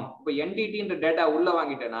டேட்டாவை வாங்கணும். இப்ப NDTன்ற டேட்டா உள்ள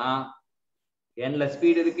வாங்கிட்டேன்னா Nல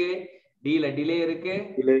ஸ்பீடு இருக்கு, Dல டிலே இருக்கு,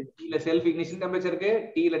 Dல செல்ஃப் இக்னிஷன் டெம்பரேச்சர் இருக்கு,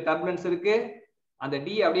 Tல டர்புலன்ஸ் இருக்கு. அந்த D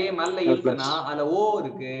அப்படியே மேல இழுத்துனா அதுல O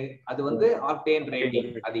இருக்கு. அது வந்து ஆக்டேன்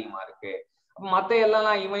ரேட்டிங் அதிகமா இருக்கு. மத்த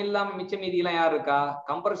எல்லாம் இவன் இல்லாம மிச்ச மீதி எல்லாம் யார் இருக்கா?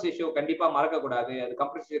 கம்ப்ரஸ் ரேஷியோ கண்டிப்பா மறக்க கூடாது. அது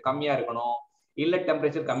கம்ப்ரஸ் ரேஷியோ கம்மியா இருக்கணும், இன்லெட்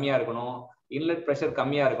டெம்பரேச்சர் கம்மியா இருக்கணும், இன்லெட் பிரஷர்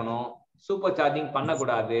கம்மியா இருக்கணும், சூப்பர் சார்ஜிங்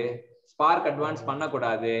பண்ணக்கூடாது, ஸ்பார்க் அட்வான்ஸ்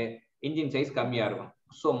பண்ணக்கூடாது, இன்ஜின் சைஸ் கம்மியா இருக்கணும்.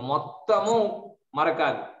 ஸோ மொத்தமும்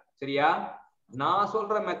மறக்காது. சரியா? நான்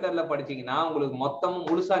சொல்ற மெத்தட்ல படிச்சீங்கன்னா உங்களுக்கு மொத்தமும்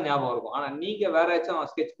முழுசா ஞாபகம் இருக்கும். ஆனா நீங்க வேற ஏதாச்சும்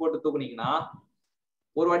ஸ்கெட்ச் போட்டு தூக்குனீங்கன்னா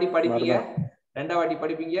ஒரு வாட்டி படிப்பீங்க, ரெண்டாவது வாட்டி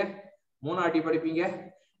படிப்பீங்க, மூணாவது வாட்டி படிப்பீங்க,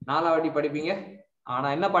 நாலாவது வாட்டி படிப்பீங்க. ஆனா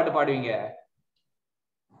என்ன பாட்டு பாடுவீங்க?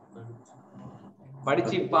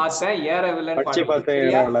 படிச்சு பார்த்தேன் ஏறவில்லைன்னு பாட்டு.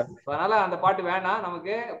 அதனால அந்த பாட்டு வேணாம்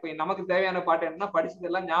நமக்கு. இப்ப நமக்கு தேவையான பாட்டு என்னன்னா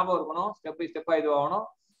படிச்சதெல்லாம் ஞாபகம் இருக்கணும், ஸ்டெப் பை ஸ்டெப்பா இது ஆகணும்.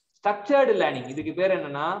 ஸ்ட்ரக்சர்டு லேர்னிங், இதுக்கு பேர்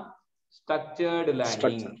என்னன்னா ஸ்ட்ரக்சர்டு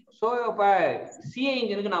லேர்னிங். சோ இப்ப சிஏ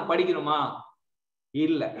இன்ஜினுக்கு நான் படிக்கணுமா?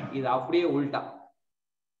 இல்ல, இது அப்படியே உல்டா.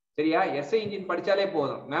 சரியா? எஸ்ஐ இன்ஜின் படிச்சாலே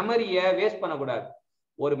போதும், மெமரியை வேஸ்ட் பண்ணக்கூடாது.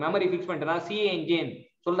 ஒரு மெமரி ஃபிக்ஸ் பண்ணிட்டேன்னா சிஏ இன்ஜின்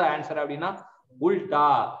சொல்ற ஆன்சர் அப்படின்னா உல்டா.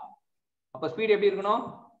 அப்ப ஸ்பீட் எப்படி இருக்கணும்?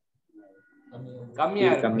 கம்மியா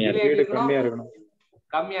இருக்கணும்.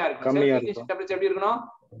 கம்மியா இருக்கணும். செல்ஃப் இக்னிஷன் டெம்பரேச்சர் எப்படி இருக்கணும்?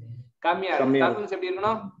 கம்மியா இருக்கணும். டர்புலன்ஸ் எப்படி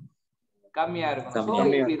இருக்கணும்? கம்மியா இருக்கணும். சோ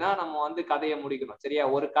இப்படிதான் நம்ம வந்து கதையை முடிக்கணும். சரியா?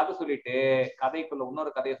 ஒரு கதை சொல்லிட்டு கதைக்குள்ள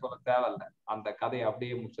இன்னொரு கதையை சொல்ல தேவையில்லை, அந்த கதையை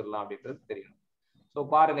அப்படியே முடிச்சிடலாம் அப்படின்றது தெரியும். சோ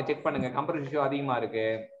பாருங்க, செக் பண்ணுங்க. கம்ப்ரஷன் ரேஷியோ அதிகமா இருக்கு,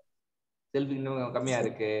 செல்ஃப் இக்னிஷன் கம்மியா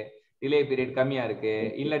இருக்கு, டிலே பீரியட் கம்மியா இருக்கு,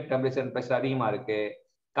 இன்லெட் டெம்பரேச்சர் பிரஷர் அதிகமா இருக்கு,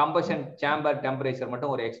 கம்பஷன் சேம்பர் டெம்பரேச்சர்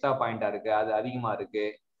மட்டும் ஒரு எக்ஸ்ட்ரா பாயிண்டா இருக்கு, அது அதிகமா இருக்கு,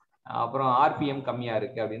 அப்புறம் ஆர்பிஎம் கம்மியா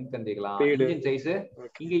இருக்கு அப்படின்னு தெரிஞ்சுக்கலாம். இன்ஜின் சைஸ்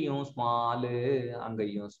இங்கேயும் ஸ்மாலு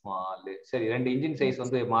அங்கேயும் ஸ்மாலு. சரி, 2 இன்ஜின் சைஸ்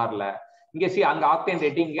வந்து மாறல. இங்க அங்க ஆக்டேன்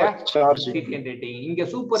ரேட்டிங், இங்க சிடிஎன் ரேட்டிங். இங்க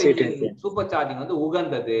சூப்பர் இன்ஜின் சூப்பர் சார்ஜிங் வந்து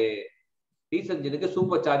உகந்தது, டீசல் இன்ஜினுக்கு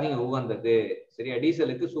சூப்பர் சார்ஜிங் உகந்தது. சரியா?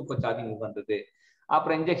 டீசலுக்கு சூப்பர் சார்ஜிங் உகந்தது.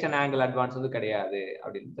 அப்புறம் இன்ஜெக்ஷன் ஆங்கிள் அட்வான்ஸ் வந்து கிடையாது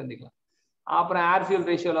அப்படின்னு தெரிஞ்சுக்கலாம். அப்புறம் ஏர் ஃபியூல்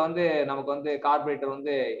ரேஷியோல வந்து நமக்கு வந்து கார்பரேட்டர்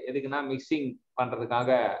வந்து எதுக்குன்னா மிக்சிங் பண்றதுக்காக,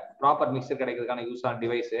 ப்ராப்பர் மிக்சர் கிடைக்கிறதுக்கான யூஸ் ஆன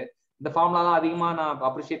டிவைஸ். இந்த ஃபார்முலா தான் அதிகமா நான்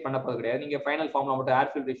அப்ரிஷியேட் பண்ண போறது கிடையாது. நீங்க ஃபைனல் ஃபார்முலா மட்டும்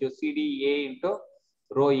ஏர் fuel ratio CTA into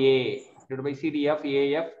rho A divide by CTF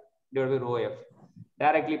AF divide by row F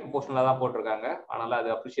directly ப்ரொபோஷனலா தான் போட்டிருக்காங்க. அதனால அது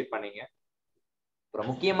அப்ரிஷியேட் பண்ணீங்க. அப்புறம்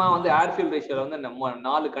முக்கியமா வந்து ஏர் ஃபியூல் ரேஷியோல வந்து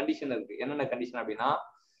 4 கண்டிஷன் இருக்கு. என்னென்ன கண்டிஷன் அப்படின்னா,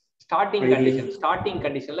 ஸ்டார்டிங்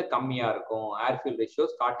கண்டிஷன்ல கம்மியா இருக்கும். ஏர் ஃபியூல் ரேஷியோ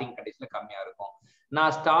ஸ்டார்டிங் கண்டிஷன்ல கம்மியா இருக்கும்.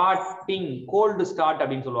 நான் ஸ்டார்டிங் கோல்டு ஸ்டார்ட்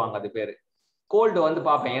அப்படின்னு சொல்லுவாங்க, அது பேரு. கோல்டு வந்து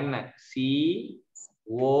பாப்பேன் என்ன,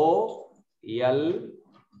 COLD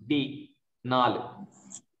 4.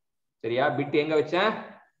 சரியா? பிட் எங்க வச்சேன்,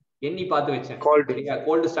 எண்ணி பார்த்து வச்சேன்.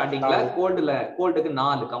 கோல்டு ஸ்டார்டிங்ல கோல்டுக்கு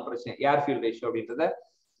 4 கம்ப்ரஷன் ஏர் ஃபியூல் ரேஷியோ அப்படின்றத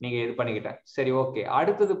நீங்க இது பண்ணிக்கிட்டேன். சரி, ஓகே.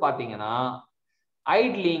 அடுத்தது பாத்தீங்கன்னா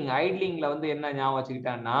ஐட்லிங்ல வந்து என்ன ஞாபகம்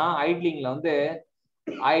வச்சுக்கிட்டேன்னா, ஐட்லிங்ல வந்து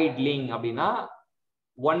ஐட்லிங் அப்படின்னா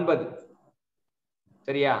 9.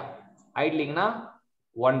 சரியா? ஐட்லிங்னா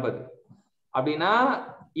 9 அப்படின்னா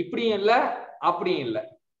இப்படியும் இல்ல அப்படியும் இல்ல,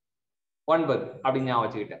 9 அப்படின்னு ஞாபகம்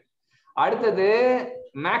வச்சுக்கிட்டேன். அடுத்தது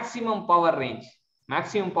மேக்சிமம் பவர்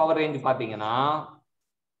ரேஞ்ச் பாத்தீங்கன்னா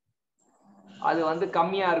அது வந்து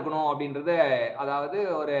கம்மியா இருக்கணும் அப்படின்றது, அதாவது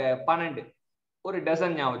ஒரு 12 ஒரு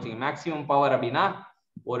டசன் ஞாபகம் வச்சுங்க. மேக்சிமம் பவர் அப்படின்னா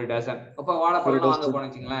ஒரு டசன். இப்ப வாழைப்பழம் வாங்க போன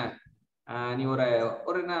வச்சுங்களேன், நீ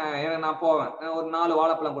நான் போவேன், ஒரு 4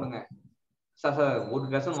 வாழைப்பழம் கொடுங்க சார், ஒரு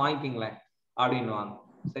டசன் வாங்கிக்கிங்களேன் அப்படின்னு வாங்க.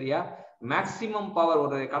 சரியா? மேக்சிமம் பவர்,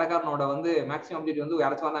 ஒரு கடைக்காரனோட வந்து மேக்சிமம் அப்ஜெக்டிவ் வந்து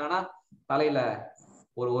யாராச்சும் வந்தாங்கன்னா தலையில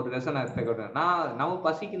ஒரு டசன் நம்ம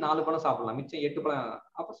பசிக்கு 4 பழம் சாப்பிடலாம், மிச்சம் 8 பழம்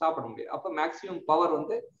அப்ப சாப்பிட முடியாது. அப்ப மேக்சிமம் பவர்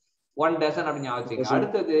வந்து 1 டசன் அப்படின்னு ஞாபகம்.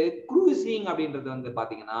 அடுத்தது க்ரூசிங் அப்படின்றது வந்து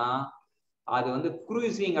பாத்தீங்கன்னா, அது வந்து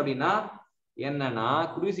க்ரூசிங் அப்படின்னா என்னன்னா,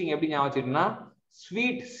 க்ரூசிங் எப்படி ஞாபகம் வச்சுக்கிட்டோம்னா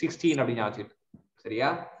ஸ்வீட் 16 அப்படின்னு ஞாபகம் வச்சுக்கிட்டோம். சரியா?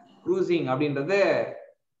 க்ரூசிங் அப்படின்றது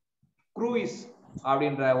க்ரூயிஸ்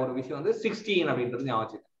அப்படின்ற ஒரு விஷயம் வந்து 16 அப்படின்றது ஞாபகம்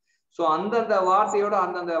வச்சுக்கிட்டோம். ஸோ அந்தந்த வார்த்தையோட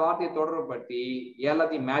அந்தந்த வார்த்தையை தொடர்புபடுத்தி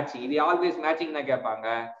எல்லாத்தையும் மேட்சிங், இது ஆல்வேஸ் மேட்சிங் தான் கேட்பாங்க,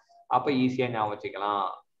 அப்ப ஈஸியா ஞாபகம் வச்சுக்கலாம்.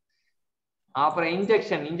 அப்புறம்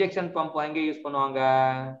இன்ஜெக்ஷன் பம்ப் எங்க யூஸ் பண்ணுவாங்க,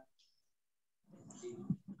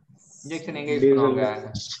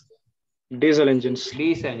 diesel engines.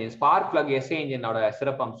 Spark plug SI இன்ஜினோட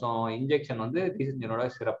சிறப்பம்சம், இன்ஜெக்ஷன் வந்து டீசல் இன்ஜினோட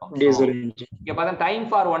சிறப்பம்சம். இங்க பார்த்தா டைம்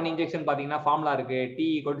ஃபார் 1 இன்ஜெக்ஷன் பாத்தீங்கன்னா ஃபார்முலா இருக்கு,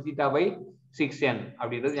 T=θ/6n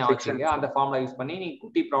அப்படின்றது ஞாபகம் வச்சுங்க. அந்த ஃபார்முலா யூஸ் பண்ணி நீங்க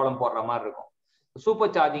குட்டி ப்ராப்ளம் போடுற மாதிரி இருக்கும்.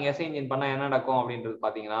 சூப்பர் சார்ஜிங் எஸ்ஐ இன்ஜின் பண்ணா என்ன நடக்கும் அப்படின்றது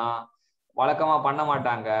பாத்தீங்கன்னா வழக்கமா பண்ண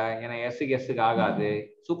மாட்டாங்க, ஏன்னா எஸ்ஸுக்கு ஆகாது.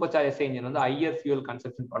 சூப்பர் சார்ஜ் எஸ்ஐ இன்ஜின் வந்து ஹையர் ஃபியூல்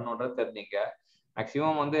கன்சப்ஷன் பண்ணுன்றது தெரிஞ்சுங்க.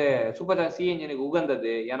 மேக்சிமம் வந்து சூப்பர் சார்ஜ் சி இன்ஜினுக்கு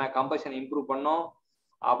உகந்தது, ஏன்னா கம்பஷன் இம்ப்ரூவ் பண்ணும்.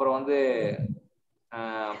 அப்புறம் வந்து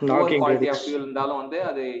குவாலிட்டி ஆஃப் ஃபியூல் இருந்தாலும் வந்து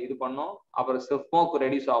அது இது பண்ணும். அப்புறம் ஸ்மோக்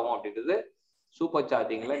ரெடியூஸ் ஆகும் அப்படின்றது சூப்பர்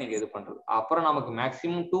சார்ஜிங்ல நீங்க இது பண்றது. அப்புறம் நமக்கு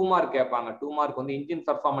மேக்சிமம் 2 மார்க் கேட்பாங்க. 2 மார்க் வந்து இன்ஜின்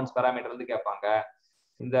பெர்ஃபார்மன்ஸ் பேராமீட்டர் வந்து கேட்பாங்க.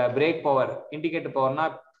 இந்த break power, indicator பவர்னா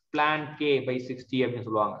plan K/60 அப்படின்னு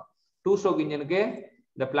சொல்லுவாங்க. 2 ஸ்ட்ரோக் இன்ஜினுக்கு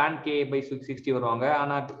இந்த பிளான் K/60 வருவாங்க.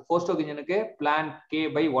 ஆனா 4 ஸ்ட்ரோக் இன்ஜினுக்கு பிளான்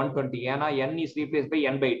K/120, ஏன்னா n is replaced by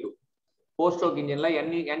n/2. 4 stroke இன்ஜின்ல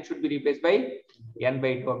n should be replaced by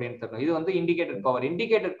n/2 அப்படின்னு சொல்லணும். இது வந்து இண்டிகேட்டர் பவர்.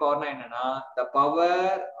 இண்டிகேட்டர் பவர்னா என்னன்னா the power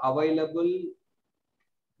available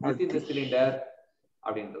within the cylinder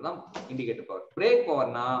அப்படின்றது தான் indicator power. Break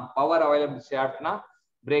பவர்னா power available ஷாஃப்ட்னா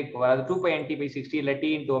break power, அது 2π/N/T/60 இல்ல T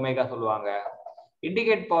 × ω சொல்லுவாங்க.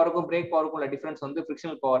 இண்டிகேட் பவருக்கும் பிரேக் பவருக்கும் உள்ள டிஃபரன்ஸ் வந்து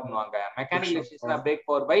frictional பவர்னுவாங்க. Mechanical எஃபிஷியன்சினா break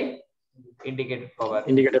power by indicated power.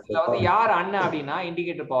 இதுல வந்து யார் அண்ணன் அப்படின்னா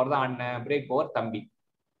இண்டிகேட்டர் பவர் தான் அண்ணன், பிரேக் பவர் தம்பி.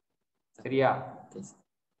 சரியா?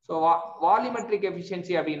 சோ வால்யூமெட்ரிக்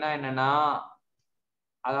எஃபிஷியன்சி அப்படின்னா என்னன்னா,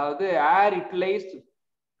 அதாவது ஏர் utilised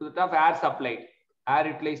to the of air supplied, air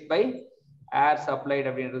utilised by air supplied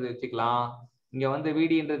அப்படின்றது வச்சுக்கலாம். இங்க வந்து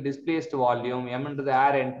விடின்றது டிஸ்பிளேஸ்ட் வால்யூம், எம்ன்றது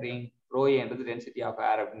ஏர் என்ட்ரிங், ரோ ஏன்றது டென்சிட்டி ஆஃப்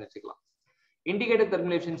ஏர் அப்படின்னு வச்சுக்கலாம். Indicator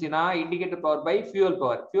thermal எஃபிஷியன்சினா indicator power by fuel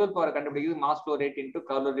power. Fuel power கண்டுபிடிக்கிறது mass flow rate into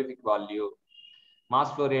calorific volume.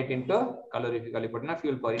 Mass flow rate into calorific volume போட்டா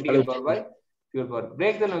fuel power. Indicator power by fuel power.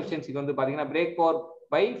 Break thermal எஃபிஷியன்சிக்கு வந்து பாத்தீங்கன்னா break power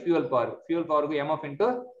by fuel power. Fuel பவருக்கு mf into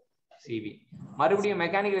cv. மறுபடியும்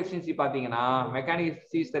mechanical efficiency பாத்தீங்கன்னா mechanical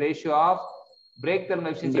efficiency is the ratio of break thermal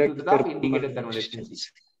efficiency to the of indicator thermal efficiency.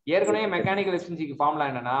 ஏற்கனவே mechanical எஃபிஷியன்சிக்கு formula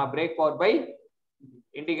என்னன்னா break power by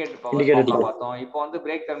indicator power formula பார்த்தோம். இப்போ வந்து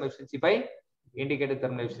break thermal efficiency by indicator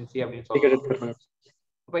thermal efficiency அப்படின்னு சொல்றோம்.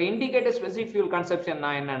 இப்போ indicator specific fuel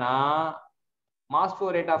கன்சப்ஷன்னா என்னன்னா mass flow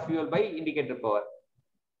rate of fuel by indicator power.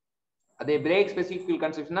 அதே break specific fuel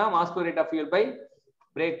கன்சப்ஷன்னா mass flow rate of fuel by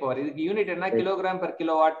break power. இதுக்கு unit என்ன கிலோகிராம் பெர்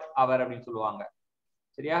கிலோவாட் ஹவர் அப்படின்னு சொல்லுவாங்க.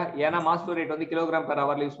 சரியா? ஏன்னா மாஸ் ஃப்ளோ ரேட் வந்து கிலோகிராம் பெர்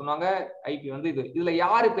ஹவர்ல யூஸ் பண்ணுவாங்க. ஐபி வந்து இதுல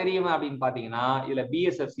யாரு பெரியவன் அப்படின்னு பாத்தீங்கன்னா இதுல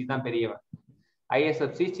பிஎஸ்எஃப்சி தான் பெரியவன்,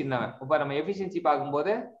 ஐஎஸ்எஃப்சி சின்னவன். இப்ப நம்ம எஃபிஷியன்சி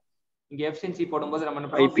பார்க்கும்போது இங்க எஃபிஷியன்சி போடும்போது நம்ம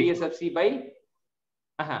என்ன பண்ணுவோம், பிஎஸ்எஃப்சி பை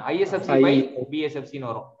ஐஎஸ்எஃப்சி பை பிஎஸ்எஃப்சின்னு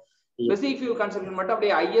வரும். ஸ்பெசிஃபிக் ஃபியூல் கன்சப்ஷன் மட்டும்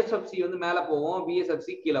அப்படியே ஐஎஸ்எஃப்சி வந்து மேல போவோம்,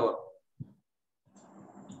 பிஎஸ்எஃப்சி கீழே வரும்.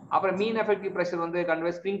 அப்புறம் மீன் எஃபெக்டிவ் பிரஷர் வந்து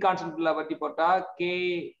கன்வே ஸ்ப்ரிங் கான்ஸ்டன்ட்ல பத்தி போட்டா K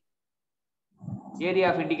area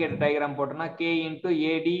of indicator diagram போட்டோம்னா K into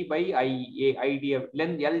AD by ID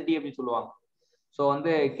length LT அப்படின்னு சொல்லுவாங்க. ஸோ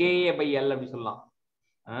வந்து கேஏ பை எல் அப்படி சொல்லலாம்.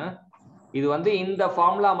 இது வந்து இந்த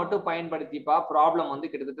ஃபார்முலா மட்டும் பயன்படுத்திப்பா ப்ராப்ளம் வந்து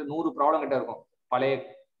கிட்டத்தட்ட 100 ப்ராப்ளம் கிட்ட இருக்கும்.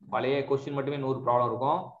 பழைய கொஸ்டின் மட்டுமே 100 ப்ராப்ளம்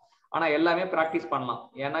இருக்கும். ஆனா எல்லாமே பிராக்டிஸ் பண்ணலாம்.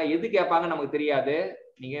 ஏன்னா எது கேட்பாங்க நமக்கு தெரியாது.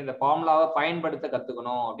 நீங்க இந்த ஃபார்முலாவை பயன்படுத்த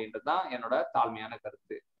கத்துக்கணும் அப்படின்றது தான் என்னோட தாழ்மையான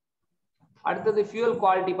கருத்து. அடுத்தது ஃபியூல்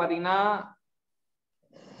குவாலிட்டி பாத்தீங்கன்னா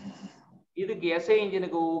இதுக்கு எஸ்ஐ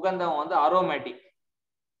இன்ஜினுக்கு உகந்தம் வந்து அரோமேட்டிக்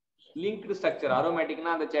லிங்க்டு ஸ்ட்ரக்சர்.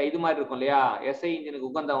 அரோமேட்டிக்னா அந்த இது மாதிரி இருக்கும் இல்லையா, எஸ்ஐ இன்ஜினுக்கு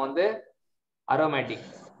உகந்தம் வந்து அரோமேட்டிக்.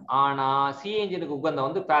 ஆனா சி இன்ஜினுக்கு உகந்தம்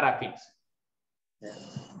வந்து பாராஃபின்ஸ்.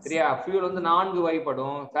 சரியா? ஃபியூல் வந்து 4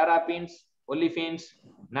 வகைப்படும்: பாராஃபின்ஸ், ஒலிஃபின்ஸ்,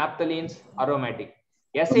 நாப்தலீன்ஸ், அரோமேட்டிக்.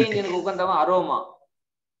 SI இன்ஜினுக்கு உகந்தவன் aroma.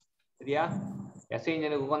 சரியா? SI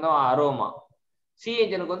இன்ஜினுக்கு உகந்தவன் aroma. சி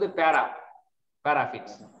இன்ஜினுக்கு வந்து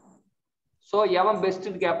பாராஃபின்ஸ். சோ எவன்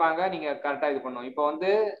பெஸ்ட்னு கேட்பாங்க, நீங்க கரெக்டா இது பண்ணணும். இப்போ வந்து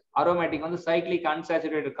அரோமேட்டிக் வந்து சைக்ளிக்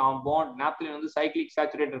அன்சாச்சுரேட்டட் காம்பவுண்ட், நாப்தலின் வந்து சைக்ளிக்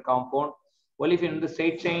சாச்சுரேட்டட் காம்பவுண்ட், ஒலிஃபின் வந்து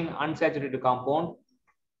ஸ்ட்ரெயிட் செயின் அன்சாச்சுரேட்டட் காம்பவுண்ட்,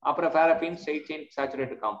 அப்புறம் paraffin straight chain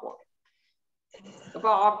saturated compound.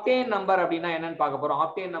 இப்போ ஆக்டேன் நம்பர் அப்படின்னா என்னன்னு பார்க்க போறோம்.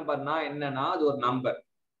 ஆக்டேன் நம்பர்னா என்னன்னா அது ஒரு நம்பர்.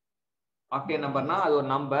 ஆக்டேன் நம்பர்னா அது ஒரு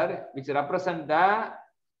number which represent the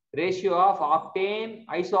ratio of octane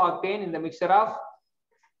isooctane in the mixture of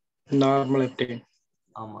normal octane.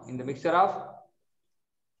 ஆமா, இந்த மிக்சர் ஆஃப்.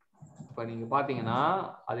 இப்ப நீங்க பாத்தீங்கன்னா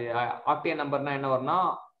அது ஆக்டேன் நம்பர்னா என்ன வரும்னா,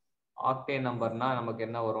 ஆக்டேன் நம்பர்னா நமக்கு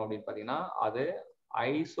என்ன வரும் அப்படின்னு பாத்தீங்கன்னா அது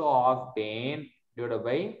iso octane divided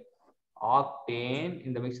by octane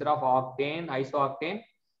இந்த mixture of octane, iso octane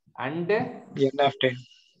and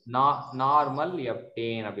normal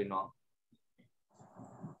எப்டேன் அப்படின்னுவாங்க.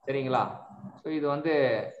 சரிங்களா? ஸோ இது வந்து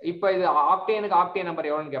இப்போ இது ஆக்டேனுக்கு ஆக்டேன் நம்பர்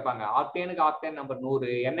எவ்வளோன்னு கேட்பாங்க. ஆக்டேனுக்கு ஆக்டேன் நம்பர் 100,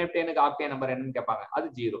 என்எப்டேனுக்கு ஆக்டேன் நம்பர் என்னன்னு கேட்பாங்க. அது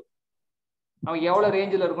 0. நமக்கு எவ்வளோ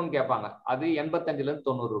ரேஞ்சில் இருக்கும்னு கேட்பாங்க. அது 85ல இருந்து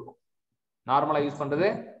 90 இருக்கும். நார்மலா யூஸ் பண்றது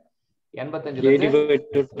 85ல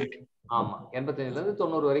இருந்து ஆமா 85ல இருந்து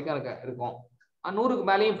 90 வரைக்கும் இருக்கும். 100க்கு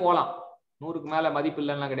மேலேயும் போகலாம். 100க்கு மேல மதிப்பு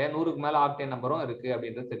இல்லைன்னா கிடையாது. 100க்கு மேல ஆக்டேன் நம்பரும் இருக்கு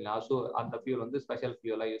அப்படின்றது தெரியலாம். ஸோ அந்த ஃபியூல் வந்து ஸ்பெஷல்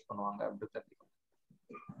ஃபியூலா யூஸ் பண்ணுவாங்க அப்படின்னு தெரியும்.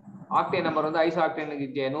 ஆக்டேன் நம்பர் வந்து iso ஆக்டேனுக்கு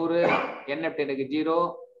 100, என்எப்டேனுக்கு 0.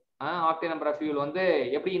 Octane number of fuel வந்து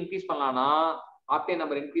எப்படி இன்க்ரீஸ் பண்ணலாம்னா, ஆக்டேன்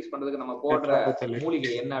நம்பர் இன்க்ரீஸ் பண்றதுக்கு நம்ம போடுற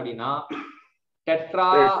மூலிகை என்ன அப்படின்னா டெட்ரா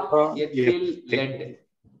எத்தில் லெட்,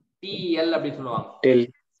 டிஎல் அப்படின்னு சொல்லுவாங்க.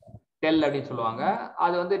 டெல் அப்படின்னு சொல்லுவாங்க.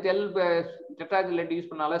 அது வந்து டெட்ரா லெட்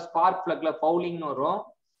யூஸ் பண்ணால ஸ்பார்க் பிளக்ல பவுலிங்னு வரும்.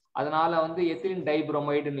 அதனால வந்து எத்திலின்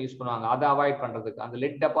டைப்ரோமைடுன்னு யூஸ் பண்ணுவாங்க. அதை அவாய்ட் பண்றதுக்கு, அந்த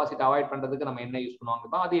லெட் டெபாசிட் அவாய்ட் பண்றதுக்கு நம்ம என்ன யூஸ்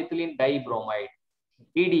பண்ணுவாங்க, அது எத்திலின் டைப்ரோமைடு,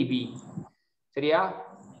 டிடிபி. சரியா?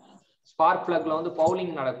 ஸ்பார்க் பிளக்ல வந்து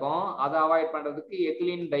பவுலிங் நடக்கும். அதை அவாய்ட் பண்றதுக்கு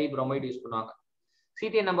எத்திலின் டைப்ரோமைடு யூஸ் பண்ணுவாங்க.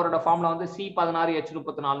 சிடிஎன் நம்பரோட ஃபார்முலா வந்து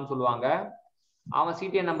C16H34 சொல்லுவாங்க. அவன்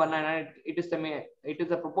சிடிஎன் நம்பர்னா என்ன? It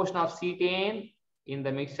is the proportion of cetane in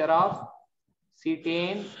the mixture of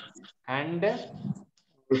cetane and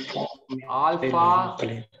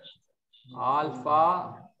alpha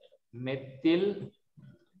methyl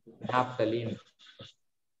naphthalene.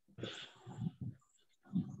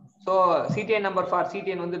 So CDN number for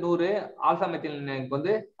CDN வந்து 100, ஆல்ஃபா மெத்திலினுக்கு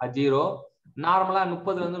வந்து 0. நார்மலா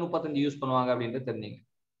 30ல இருந்து 35 யூஸ் பண்ணுவாங்க அப்படின்ட்டு தெரிஞ்சுங்க.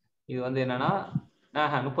 இது வந்து என்னன்னா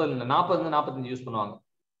 30 இல்ல 40ல இருந்து 45 யூஸ் பண்ணுவாங்க.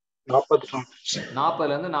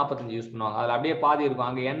 40ல இருந்து 45 யூஸ் பண்ணுவாங்க. அதுல அப்படியே பாதி இருக்கும்.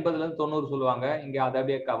 அங்க 80ல இருந்து 90 சொல்லுவாங்க. இங்க அதை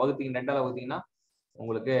அப்படியே வகுத்தீங்க 2ஆல வகுத்தீங்கன்னா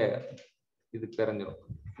உங்களுக்கு இது தெரிஞ்சிடும்.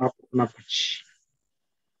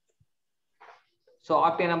 ஸோ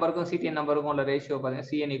ஆக்டேன் நம்பருக்கும் சிடிஎன் நம்பருக்கும் உள்ள ரேஷியோ பார்த்தீங்கன்னா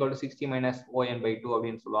CN = 60 - ON/2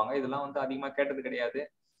 அப்படின்னு சொல்லுவாங்க. இதெல்லாம் வந்து அதிகமா கேட்டது கிடையாது.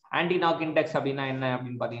 ஆன்டி நாக் இண்டெக்ஸ் அப்படின்னா என்ன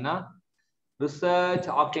அப்படின்னு பாத்தீங்கன்னா research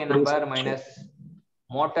octane number minus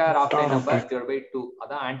motor octane number divide by 2.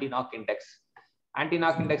 அதான் anti knock index. Anti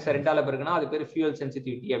knock index 2ஆல பெருக்குனா அது பேர் ஃபியூயல்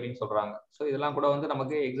சென்சிட்டிவிட்டி அப்படின்னு சொல்றாங்க. ஸோ இதெல்லாம் கூட வந்து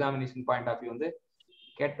நமக்கு எக்ஸாமினேஷன் பாயிண்ட் ஆஃப் வியூ வந்து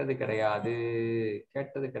கேட்டது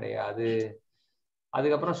கிடையாது.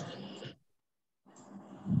 அதுக்கப்புறம்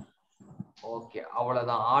ஓகே,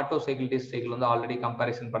 அவ்வளவுதான். ஆட்டோ சைக்கிள் டீசல் சைக்கிள் வந்து ஆல்ரெடி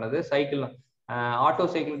கம்பேரிசன் பண்ணது. Cycle auto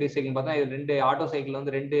cycle diesel cycle பார்த்தா இது 2 ஆட்டோ சைக்கிள்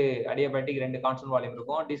வந்து 2 அடியாபேட்டிக் 2 கான்ஸ்டன்ட் வால்யூம்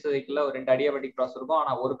இருக்கும். டீசல் சைக்கிள்ல 2 அடியாபேட்டிக் ப்ராசஸ் இருக்கும்.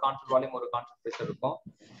 ஆனா ஒரு கான்ஸ்டன்ட் வால்யூம் ஒரு கான்ஸ்டன்ட் பிரஷர் இருக்கும்.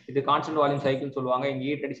 இது கான்ஸ்டன்ட் வால்யூம் சைக்கிள் சொல்லுவாங்க. இங்க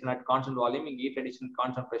heat addition at constant volume, இங்க ஹீட் அடிஷன்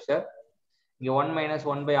கான்ஸ்டன்ட் பிரஷர். இங்க 1 -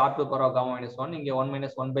 1/R2 power of gamma - 1, இங்க 1 -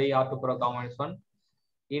 1/R2 power of gamma - 1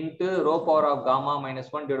 into rho power of gamma -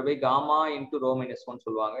 1 divided by gamma into rho - 1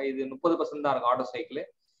 சொல்லுவாங்க. இது 30% தான் இருக்கும் ஆட்டோ சைக்கிள்.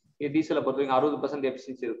 இது டீசலை பொறுத்த வரைக்கும் 60%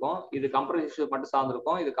 எஃபிஷியன்சி இருக்கும். இது கம்ப்ரஸ் ரேஷியோ மட்டும்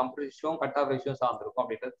சார்ந்திருக்கும். இது compress ratio cut off ratio சார்ந்திருக்கும்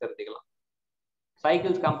அப்படின்றது தெரிஞ்சுக்கலாம்.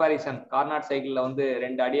 Cycles comparison. கார்னாட் சைக்கிள்ல வந்து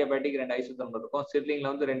 2 அடியாபேட்டிக் 2 ஐசோதெர்மல் இருக்கும்.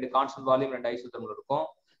 ஸ்டிர்லிங்ல வந்து 2 கான்ஸ்டன்ட் வால்யூம் 2 ஐசோதெர்மல் இருக்கும்.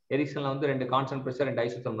 எரிக்சன்ல வந்து 2 கான்ஸ்டன்ட் பிரஷர் 2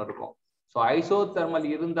 ஐசோதெர்மல் இருக்கும். ஸோ ஐசோதெர்மல்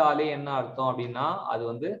இருந்தாலே என்ன அர்த்தம் அப்படின்னா அது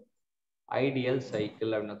வந்து ஐடியல்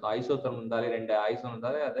சைக்கிள் அப்படின்னு அர்த்தம். ஐசோதெர்மல் இருந்தாலே 2 ஐசோ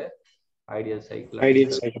இருந்தாலே அது ஐடியல் சைக்கிள்.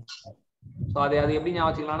 ஸோ அது எப்படி ஞாபகம்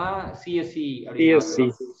வச்சுக்கலாம்னா சிஎஸ்சி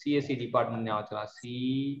அப்படின்னு சிஎஸ்சி டிபார்ட்மெண்ட் ஞாபகம் வச்சுக்கலாம்.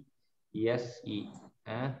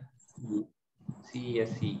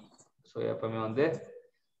 சிஎஸ்சி. ஸோ எப்பவுமே வந்து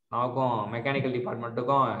நமக்கும் மெக்கானிக்கல்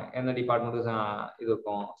டிபார்ட்மெண்ட்டுக்கும் எந்த டிபார்ட்மெண்ட்டுக்கும் இது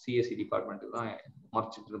இருக்கும், சிஎஸ்சி டிபார்ட்மெண்ட்டுக்கு தான்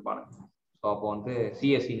மறைச்சிட்டு இருப்பாங்க. ஸோ அப்போ வந்து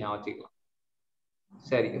சிஎஸ்சி ஞாபகம் வச்சுக்கலாம்.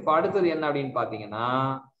 சரி, இப்போ அடுத்தது என்ன அப்படின்னு பார்த்தீங்கன்னா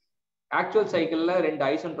ஆக்சுவல் சைக்கிள்ல 2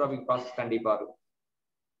 ஐசோட்ரோபிக் ப்ராசஸ் கண்டிப்பா இருக்கும்.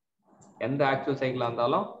 எந்த ஆக்சுவல் சைக்கிளா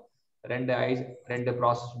இருந்தாலும் 2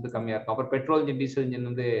 ப்ராசஸ் வந்து கம்மியா இருக்கும். அப்புறம் பெட்ரோல் இன்ஜின் டீசல் இன்ஜின்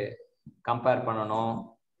வந்து கம்பேர் பண்ணணும்,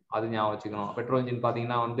 அது ஞாபகம் வச்சுக்கணும். பெட்ரோல் இன்ஜின்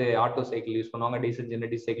பாத்தீங்கன்னா வந்து ஆட்டோ சைக்கிள் யூஸ் பண்ணுவாங்க, diesel engine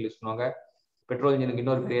diesel cycle use பண்ணுவாங்க. பெட்ரோல் இன்ஜினுக்கு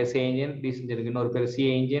இன்னொரு பேர் எஸ்ஏ இன்ஜின், டீசல் இன்ஜினுக்கு இன்னொரு பேர்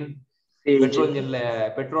சிஏ இன்ஜின். பெட்ரோல் இன்ஜின்ல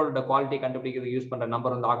பெட்ரோலோட குவாலிட்டி கண்டுபிடிக்கிறதுக்கு யூஸ் பண்ற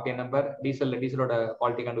நம்பர் வந்து ஆக்டேன் நம்பர். டீசலோட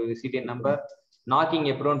குவாலிட்டி கண்டுபிடிக்கிறது சிடிஎன் நம்பர். நாக்கிங்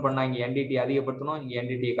ப்ரிவென்ட் பண்ணா இங்க என்டிடி அதிகப்படுத்தணும், இங்க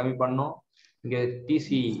என்டிடியை கம்மி பண்ணணும். இங்க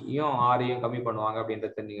டிசியும் ஆரையும் கம்மி பண்ணுவாங்க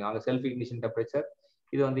அப்படின்றது தெரிஞ்சுங்க. அங்க செல்ஃப் இக்னிஷன் டெம்பரேச்சர்,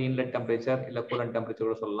 இது வந்து இன்லெட் டெம்பரேச்சர் இல்ல கூலண்ட் டெம்பரேச்சர்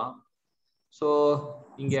கூட சொல்லலாம். ஸோ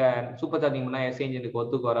இங்க சூப்பர் சார்ஜிங் பண்ணா எஸ்ஏ இன்ஜினுக்கு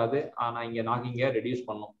ஒத்துக்கு வராது. ஆனா இங்க நாக்கிங்க ரெடியூஸ்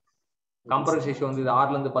பண்ணும். கம்ப்ரஸ் ரேஷியோ வந்து இது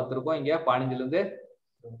 6ல இருந்து 10 இருக்கும், இங்க 15ல இருந்து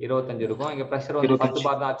 25 இருக்கும். இங்க பிரஷர் வந்து 10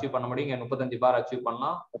 பார் தான் அச்சீவ் பண்ண முடியும், இங்க 35 பார் அச்சீவ்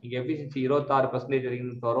பண்ணலாம். இங்க எஃபிஷியன்சி 26%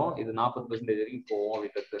 வரைக்கும் வரும், இது 40% வரைக்கும் போகும்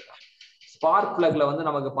அப்படின்றது. ஸ்பார்க் பிளக்ல வந்து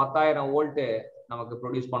நமக்கு 10,000 வோல்ட் நமக்கு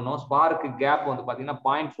ப்ரொடியூஸ் பண்ணோம். ஸ்பார்க் கேப் வந்து பாத்தீங்கன்னா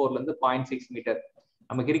 0.4ல இருந்து 0.6 மீட்டர்.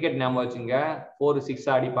 நம்ம கிரிக்கெட் ஞாபகம் வச்சுங்க, 4-6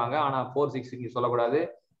 அடிப்பாங்க. ஆனா 4-6 இங்க சொல்லக்கூடாது,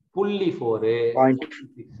 0.4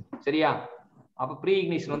 சரியா? அப்ப ப்ரீ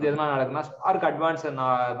இக்னிஷன் வந்து எதனால நடக்குதுன்னா ஸ்பார்க்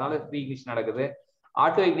அட்வான்ஸ்னால ப்ரீ இக்னிஷன் நடக்குது.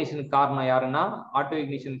 ஆட்டோ இக்னிஷனுக்கு காரணம் யாருன்னா ஆட்டோ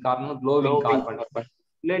இக்னிஷன் காரணம் க்ளோவிங் கார்பன்.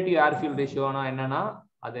 ரிலேட்டிவ் ஏர் ஃபியூல் ரேஷியோனா என்னன்னா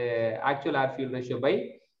அது actual air fuel ratio by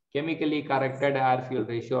chemically corrected air fuel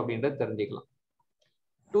ratio அப்படின்றது தெரிஞ்சுக்கலாம்.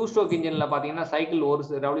 2 ஸ்ட்ரோக் இன்ஜின்ல பாத்தீங்கன்னா சைக்கிள் ஒரு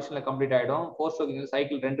ரெவல்யூஷன்ல கம்ப்ளீட் ஆயிடும். 4 ஸ்ட்ரோக் இன்ஜின்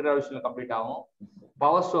சைக்கிள் 2 ரெவல்யூஷன்ல கம்ப்ளீட் ஆகும்.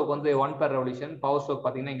 பவர் ஸ்ட்ரோக் வந்து 1 per ரெவல்யூஷன். பவர் ஸ்ட்ரோக்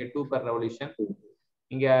பாத்தீங்கன்னா இங்க 2 per ரெவல்யூஷன்.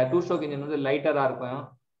 இங்க 2 ஸ்ட்ரோக் இன்ஜின் வந்து லைட்டரா இருக்கும்,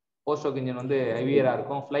 4 ஸ்ட்ரோக் இன்ஜின் வந்து ஹெவியரா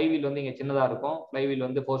இருக்கும். ஃப்ளைவீல் வந்து இங்க சின்னதா இருக்கும், ஃப்ளைவீல்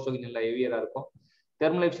வந்து 4 ஸ்ட்ரோக் இன்ஜின்ல ஹெவியரா இருக்கும்.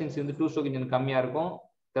 தெர்மல் எஃபிஷியன்சி வந்து 2 ஸ்ட்ரோக் இன்ஜின் கம்மியா இருக்கும்,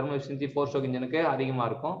 தெர்மல் எஃபிஷியன்சி 4 ஸ்ட்ரோக் இன்ஜினுக்கு அதிகமா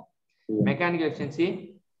இருக்கும். மெக்கானிக்கல் எஃபிஷியன்சி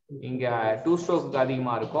இங்க 2 ஸ்ட்ரோக்கு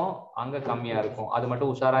அதிகமா இருக்கும், அங்க கம்மியா இருக்கும். அது மட்டும்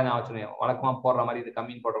உஷாரா ஞாபகம். வழக்கமா போடுற மாதிரி இது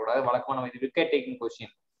கம்மின்னு போடக்கூடாது. வழக்கமா நம்ம இது wicket taking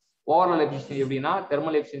question. Overall efficiency எப்படின்னா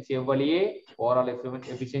தெர்மல் எஃபிஷியன்சி எவ்வளியே ஓவரால்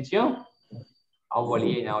எஃபிஷியன்சியும்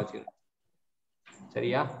அவ்வளியே ஞாபகம்.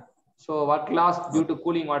 சரியா? So work loss due to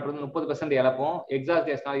cooling water வந்து 30% இழப்போம். எக்ஸாஸ்ட்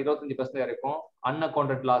கேஸ்னால 25% இறக்கும்.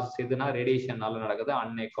 அன்அக்கௌண்டட் லாஸஸ் எதுனா ரேடியேஷன்னால நடக்குது,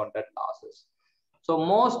 unaccounted losses. So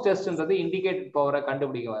most டெஸ்ட்ன்றது indicated பவரை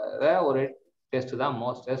கண்டுபிடிக்கிற ஒரு டெஸ்ட் தான்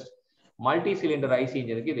most test. Multi cylinder IC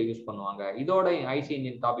இன்ஜினுக்கு இதை யூஸ் பண்ணுவாங்க. இதோட ஐசி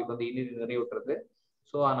இன்ஜின் டாபிக் வந்து இன்னும் நிறைவுற்றது.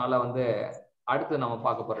 ஸோ அதனால வந்து அடுத்து நம்ம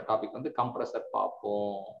பார்க்க போற டாபிக் வந்து கம்ப்ரஸர்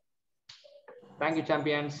பார்ப்போம். Thank you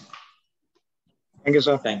champions. Thank you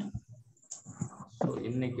sir. Thank you. So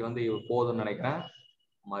இன்னைக்கு வந்து போதும்னு நினைக்கிறேன்.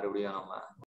 மறுபடியும் நம்ம